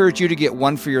 We encourage you to get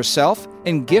one for yourself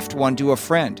and gift one to a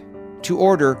friend. To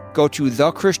order, go to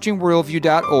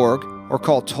thechristianworldview.org or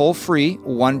call toll-free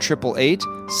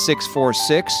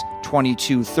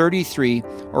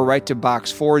 1-888-646-2233 or write to Box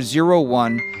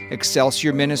 401,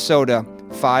 Excelsior, Minnesota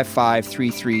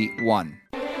 55331.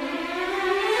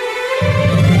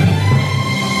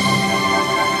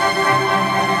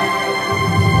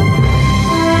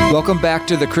 Welcome back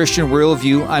to The Christian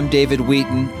Worldview. I'm David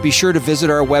Wheaton. Be sure to visit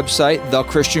our website,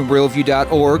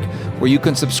 thechristianworldview.org, where you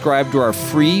can subscribe to our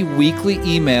free weekly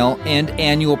email and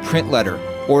annual print letter,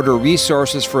 order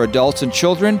resources for adults and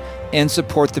children, and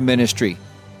support the ministry.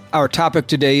 Our topic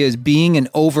today is being an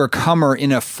overcomer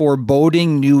in a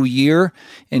foreboding new year,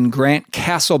 and Grant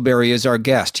Castleberry is our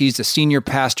guest. He's the senior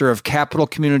pastor of Capital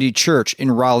Community Church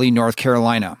in Raleigh, North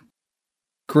Carolina.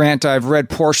 Grant, I've read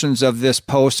portions of this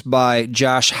post by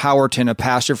Josh Howerton, a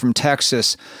pastor from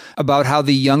Texas, about how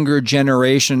the younger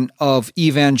generation of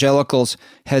evangelicals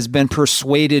has been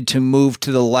persuaded to move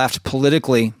to the left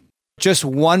politically. Just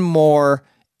one more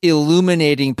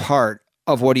illuminating part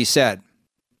of what he said.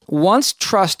 Once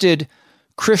trusted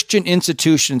Christian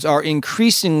institutions are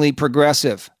increasingly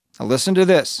progressive. Now listen to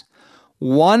this.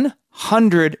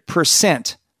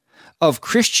 100% of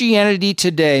Christianity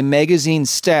Today magazine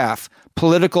staff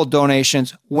political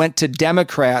donations went to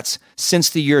Democrats since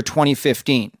the year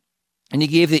 2015. And he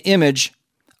gave the image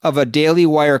of a Daily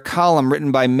Wire column written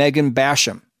by Megan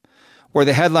Basham, where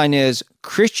the headline is,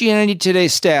 Christianity Today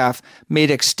staff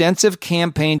made extensive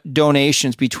campaign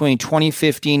donations between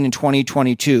 2015 and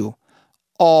 2022.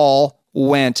 All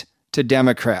went to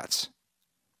Democrats.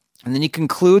 And then he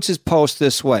concludes his post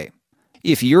this way.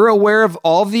 If you're aware of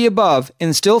all of the above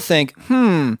and still think,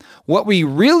 what we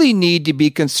really need to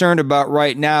be concerned about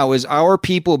right now is our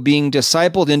people being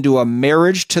discipled into a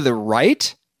marriage to the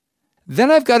right,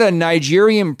 then I've got a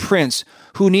Nigerian prince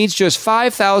who needs just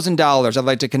 $5,000 I'd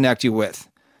like to connect you with.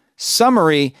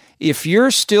 Summary, if you're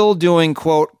still doing,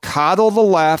 quote, coddle the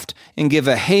left and give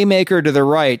a haymaker to the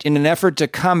right in an effort to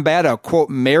combat a, quote,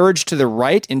 marriage to the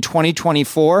right in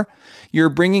 2024, you're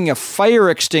bringing a fire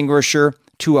extinguisher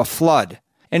to a flood.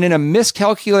 And in a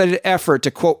miscalculated effort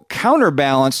to, quote,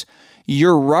 counterbalance,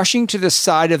 you're rushing to the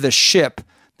side of the ship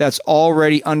that's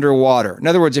already underwater. In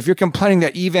other words, if you're complaining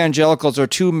that evangelicals are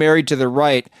too married to the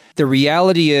right, the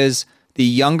reality is the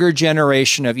younger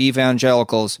generation of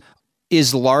evangelicals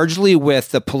is largely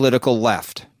with the political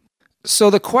left.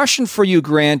 So the question for you,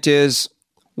 Grant, is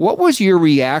what was your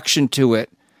reaction to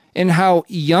it and how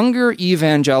younger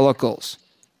evangelicals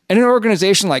and an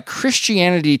organization like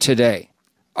Christianity Today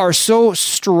are so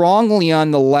strongly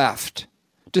on the left,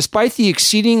 despite the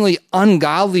exceedingly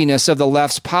ungodliness of the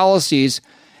left's policies,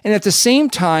 and at the same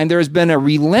time, there has been a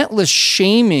relentless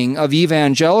shaming of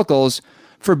evangelicals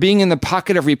for being in the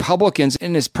pocket of Republicans,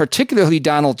 and is particularly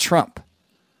Donald Trump?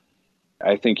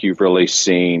 I think you've really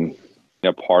seen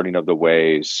a parting of the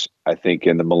ways, I think,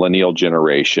 in the millennial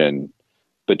generation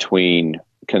between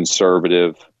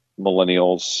conservative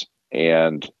millennials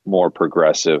and more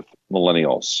progressive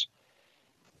millennials.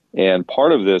 And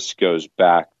part of this goes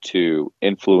back to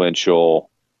influential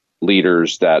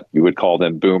leaders that you would call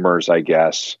them boomers, I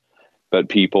guess, but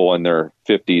people in their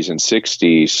 50s and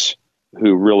 60s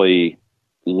who really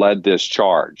led this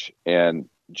charge. And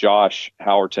Josh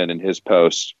Howerton in his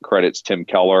post credits Tim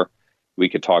Keller. We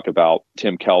could talk about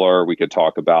Tim Keller. We could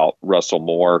talk about Russell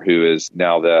Moore, who is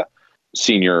now the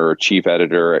senior chief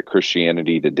editor at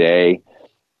Christianity Today,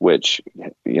 which,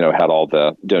 had all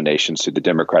the donations to the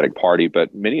Democratic Party.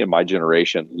 But many of my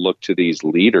generation look to these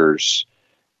leaders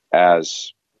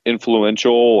as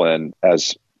influential and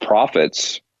as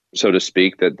prophets, so to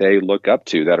speak, that they look up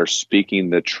to, that are speaking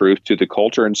the truth to the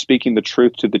culture and speaking the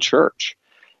truth to the church.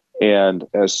 And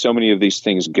as so many of these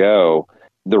things go,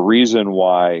 the reason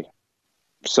why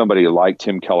somebody like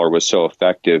Tim Keller was so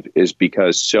effective is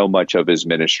because so much of his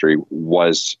ministry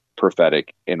was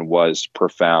prophetic and was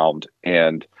profound,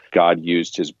 and God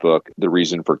used his book, The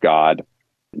Reason for God,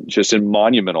 just in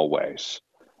monumental ways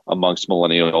amongst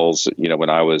millennials,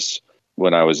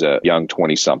 when I was a young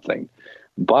 20-something.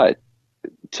 But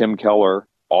Tim Keller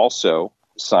also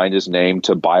signed his name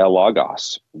to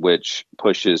Biologos, which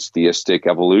pushes theistic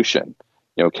evolution.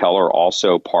 Keller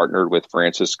also partnered with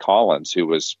Francis Collins, who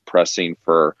was pressing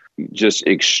for just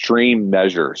extreme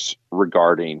measures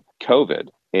regarding COVID.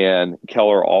 And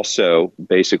Keller also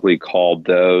basically called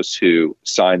those who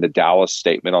signed the Dallas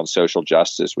Statement on Social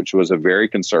Justice, which was a very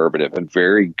conservative and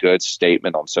very good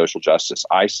statement on social justice.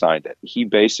 I signed it. He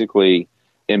basically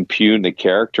impugned the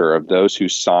character of those who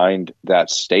signed that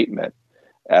statement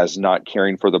as not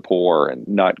caring for the poor and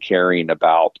not caring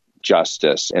about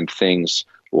justice and things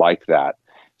like that.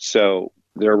 So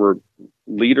there were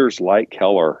leaders like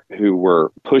Keller who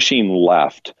were pushing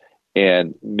left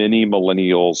And many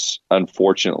millennials,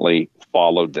 unfortunately,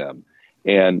 followed them.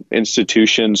 And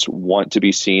institutions want to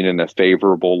be seen in a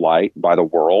favorable light by the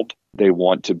world. They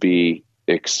want to be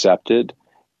accepted.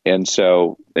 And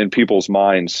so in people's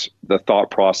minds, the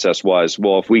thought process was,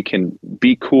 well, if we can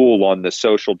be cool on the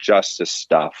social justice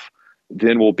stuff,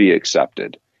 then we'll be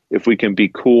accepted. If we can be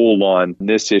cool on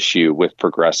this issue with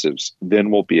progressives,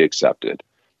 then we'll be accepted.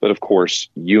 But of course,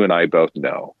 you and I both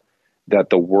know that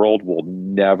the world will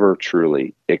never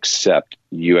truly accept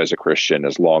you as a Christian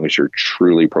as long as you're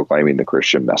truly proclaiming the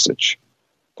Christian message.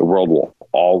 The world will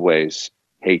always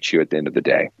hate you at the end of the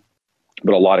day.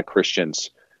 But a lot of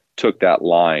Christians took that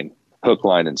line, hook,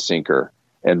 line, and sinker,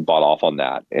 and bought off on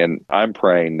that. And I'm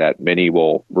praying that many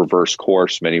will reverse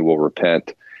course, many will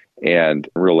repent, and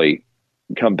really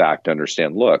come back to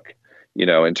understand, look,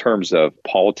 in terms of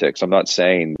politics, I'm not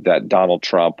saying that Donald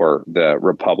Trump or the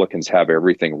Republicans have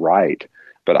everything right,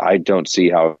 but I don't see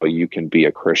how you can be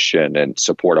a Christian and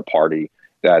support a party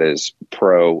that is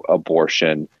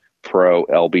pro-abortion,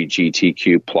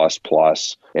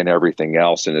 pro-LGBTQ++, and everything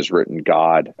else, and has written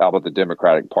God out of the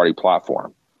Democratic Party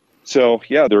platform. So,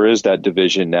 yeah, there is that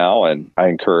division now, and I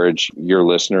encourage your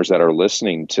listeners that are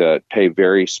listening to pay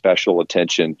very special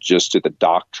attention just to the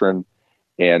doctrine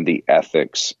and the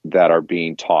ethics that are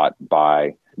being taught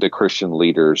by the Christian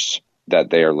leaders that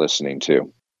they are listening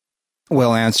to.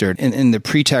 Well answered. And the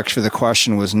pretext for the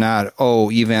question was not,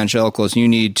 evangelicals, you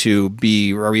need to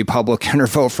be a Republican or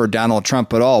vote for Donald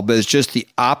Trump at all, but it's just the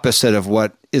opposite of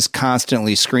what is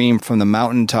constantly screamed from the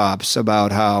mountaintops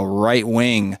about how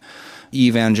right-wing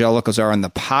evangelicals are in the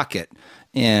pocket.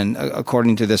 And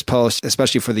according to this post,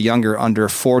 especially for the younger under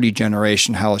 40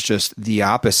 generation, how it's just the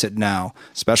opposite now,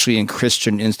 especially in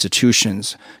Christian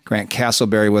institutions. Grant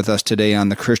Castleberry with us today on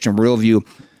the Christian Worldview.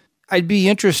 I'd be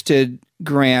interested,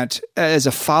 Grant, as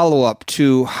a follow-up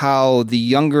to how the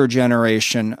younger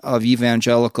generation of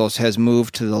evangelicals has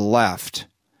moved to the left.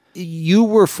 You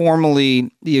were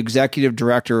formerly the executive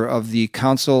director of the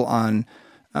Council on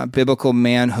Biblical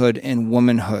Manhood and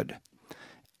Womanhood.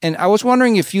 And I was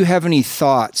wondering if you have any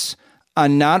thoughts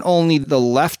on not only the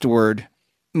leftward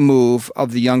move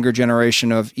of the younger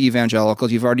generation of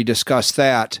evangelicals, you've already discussed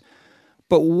that,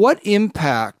 but what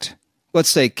impact, let's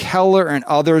say Keller and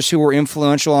others who were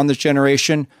influential on this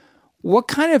generation, what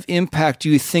kind of impact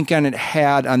do you think it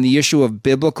had on the issue of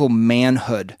biblical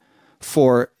manhood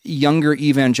for younger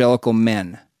evangelical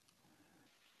men?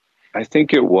 I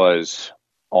think it was,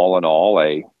 all in all,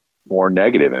 a more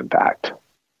negative impact.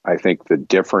 I think the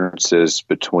differences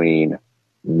between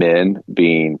men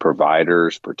being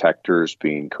providers, protectors,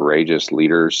 being courageous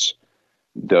leaders,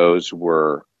 those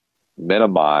were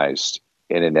minimized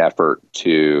in an effort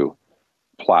to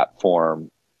platform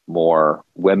more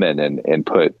women and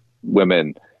put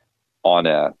women on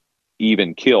a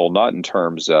even keel, not in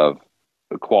terms of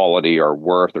equality or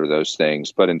worth or those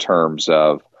things, but in terms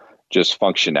of just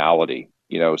functionality.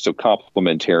 So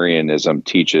complementarianism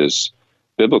teaches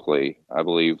biblically, I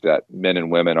believe, that men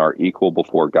and women are equal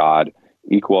before God,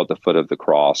 equal at the foot of the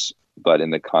cross, but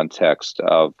in the context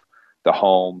of the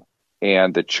home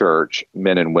and the church,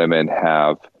 men and women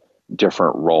have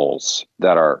different roles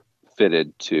that are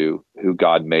fitted to who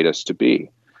God made us to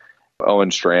be. Owen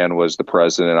Strachan was the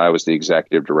president. I was the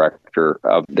executive director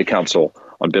of the Council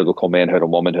on Biblical Manhood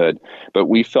and Womanhood, but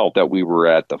we felt that we were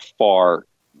at the far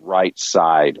right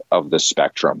side of the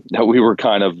spectrum, that we were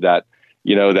kind of that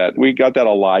we got that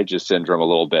Elijah syndrome a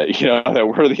little bit, that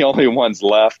we're the only ones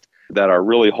left that are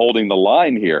really holding the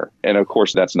line here. And of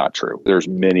course, that's not true. There's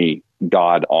many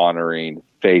God-honoring,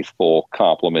 faithful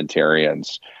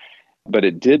complementarians. But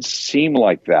it did seem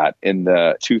like that in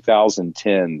the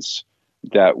 2010s,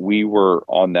 that we were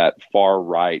on that far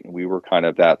right, and we were kind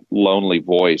of that lonely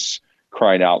voice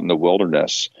crying out in the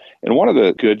wilderness. And one of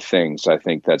the good things I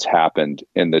think that's happened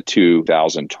in the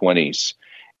 2020s,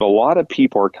 a lot of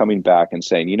people are coming back and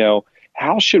saying,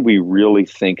 how should we really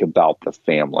think about the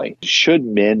family? Should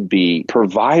men be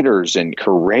providers and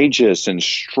courageous and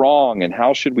strong? And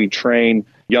how should we train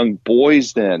young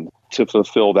boys then to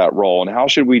fulfill that role? And how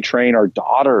should we train our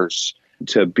daughters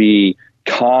to be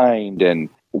kind and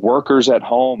workers at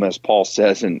home, as Paul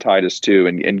says in Titus 2,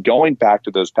 and going back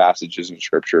to those passages in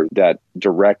Scripture that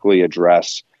directly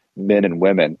address men and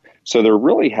women. So there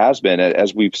really has been,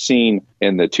 as we've seen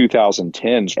in the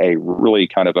 2010s, a really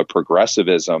kind of a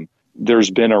progressivism.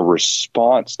 There's been a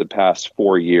response the past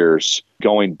 4 years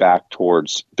going back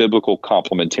towards biblical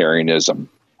complementarianism,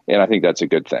 and I think that's a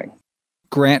good thing.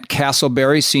 Grant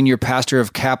Castleberry, Senior Pastor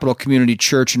of Capital Community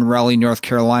Church in Raleigh, North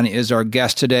Carolina, is our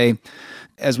guest today.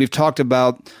 As we've talked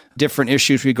about different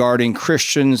issues regarding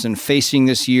Christians and facing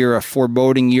this year, a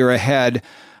foreboding year ahead,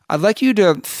 I'd like you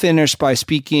to finish by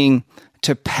speaking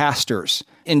to pastors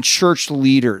and church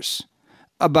leaders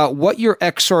about what your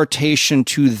exhortation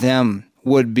to them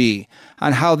would be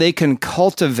on how they can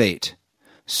cultivate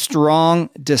strong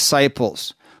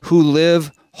disciples who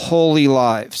live holy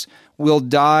lives, will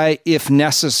die if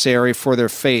necessary for their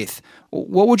faith.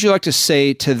 What would you like to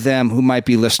say to them who might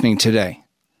be listening today?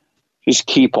 Just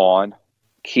keep on,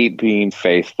 keep being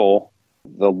faithful.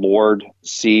 The Lord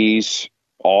sees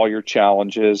all your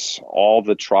challenges, all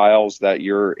the trials that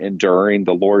you're enduring.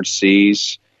 The Lord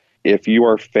sees. If you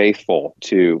are faithful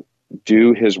to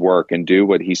do his work and do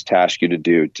what he's tasked you to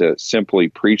do, to simply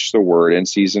preach the word in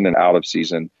season and out of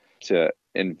season, to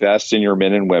invest in your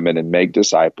men and women and make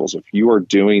disciples, if you are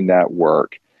doing that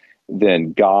work,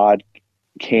 then God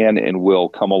can and will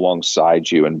come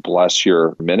alongside you and bless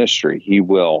your ministry. He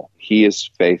will. He is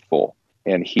faithful,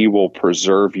 and he will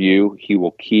preserve you. He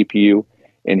will keep you,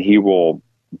 and he will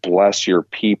bless your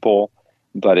people.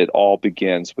 But it all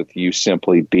begins with you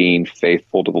simply being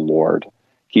faithful to the Lord,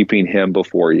 keeping him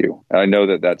before you. And I know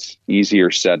that that's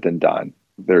easier said than done.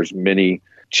 There's many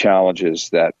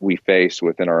challenges that we face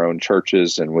within our own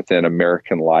churches and within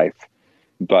American life.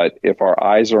 But if our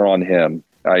eyes are on him,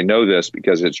 I know this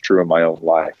because it's true in my own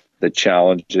life, the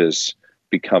challenges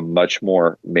become much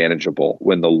more manageable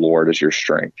when the Lord is your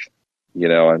strength.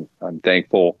 And I'm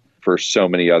thankful for so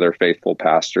many other faithful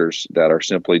pastors that are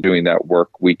simply doing that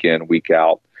work week in, week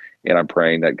out. And I'm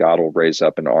praying that God will raise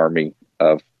up an army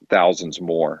of thousands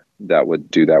more that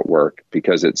would do that work,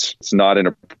 because it's not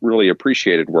a really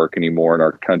appreciated work anymore in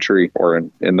our country or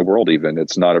in the world even.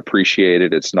 It's not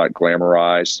appreciated. It's not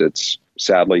glamorized. It's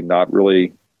sadly not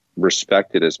really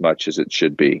respected as much as it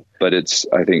should be. But it's,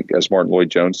 I think, as Martin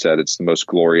Lloyd-Jones said, it's the most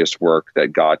glorious work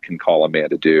that God can call a man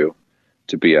to do,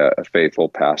 to be a faithful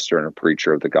pastor and a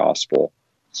preacher of the gospel.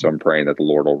 So I'm praying that the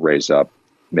Lord will raise up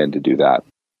men to do that.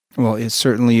 Well, it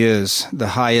certainly is the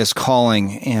highest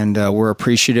calling, and we're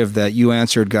appreciative that you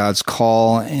answered God's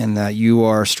call and that you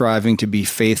are striving to be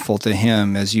faithful to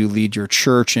him as you lead your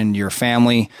church and your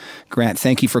family. Grant,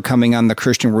 thank you for coming on the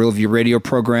Christian Worldview radio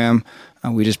program.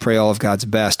 We just pray all of God's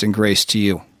best and grace to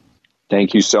you.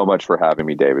 Thank you so much for having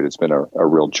me, David. It's been a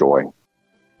real joy.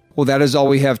 Well, that is all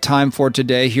we have time for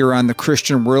today here on the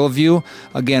Christian Worldview.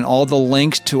 Again, all the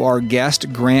links to our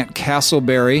guest, Grant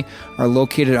Castleberry, are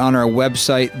located on our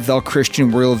website,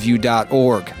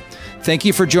 thechristianworldview.org. Thank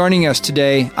you for joining us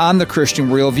today on the Christian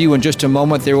Worldview. In just a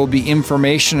moment, there will be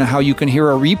information on how you can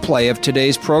hear a replay of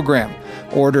today's program,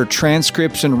 order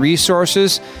transcripts and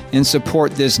resources, and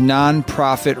support this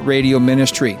nonprofit radio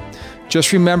ministry.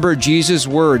 Just remember Jesus'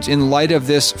 words in light of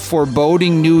this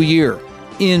foreboding new year.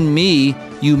 In me,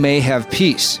 you may have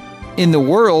peace. In the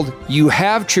world, you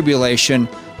have tribulation,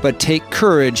 but take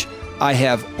courage. I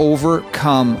have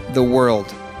overcome the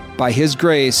world. By his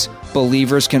grace,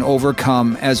 believers can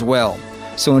overcome as well.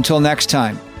 So until next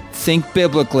time, think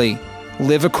biblically,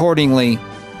 live accordingly,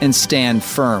 and stand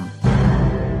firm.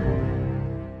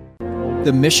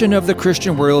 The mission of the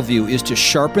Christian Worldview is to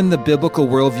sharpen the biblical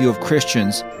worldview of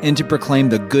Christians and to proclaim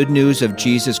the good news of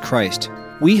Jesus Christ.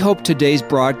 We hope today's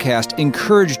broadcast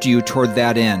encouraged you toward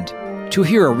that end. To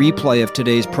hear a replay of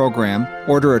today's program,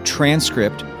 order a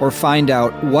transcript, or find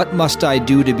out what must I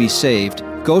do to be saved,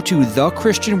 go to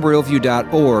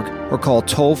thechristianworldview.org or call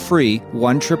toll-free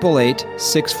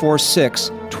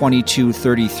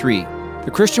 1-888-646-2233.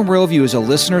 The Christian Worldview is a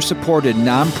listener-supported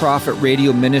nonprofit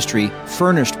radio ministry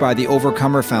furnished by the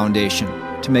Overcomer Foundation.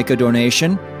 To make a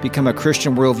donation, become a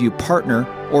Christian Worldview partner,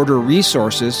 order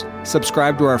resources,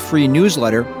 subscribe to our free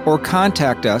newsletter, or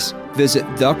contact us, visit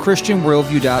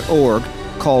thechristianworldview.org,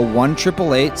 call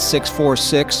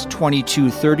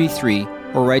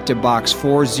 1-888-646-2233, or write to Box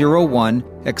 401,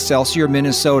 Excelsior,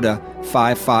 Minnesota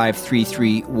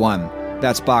 55331.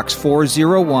 That's Box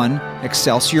 401,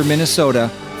 Excelsior, Minnesota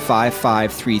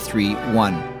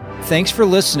 55331. Thanks for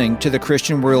listening to the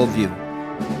Christian Worldview.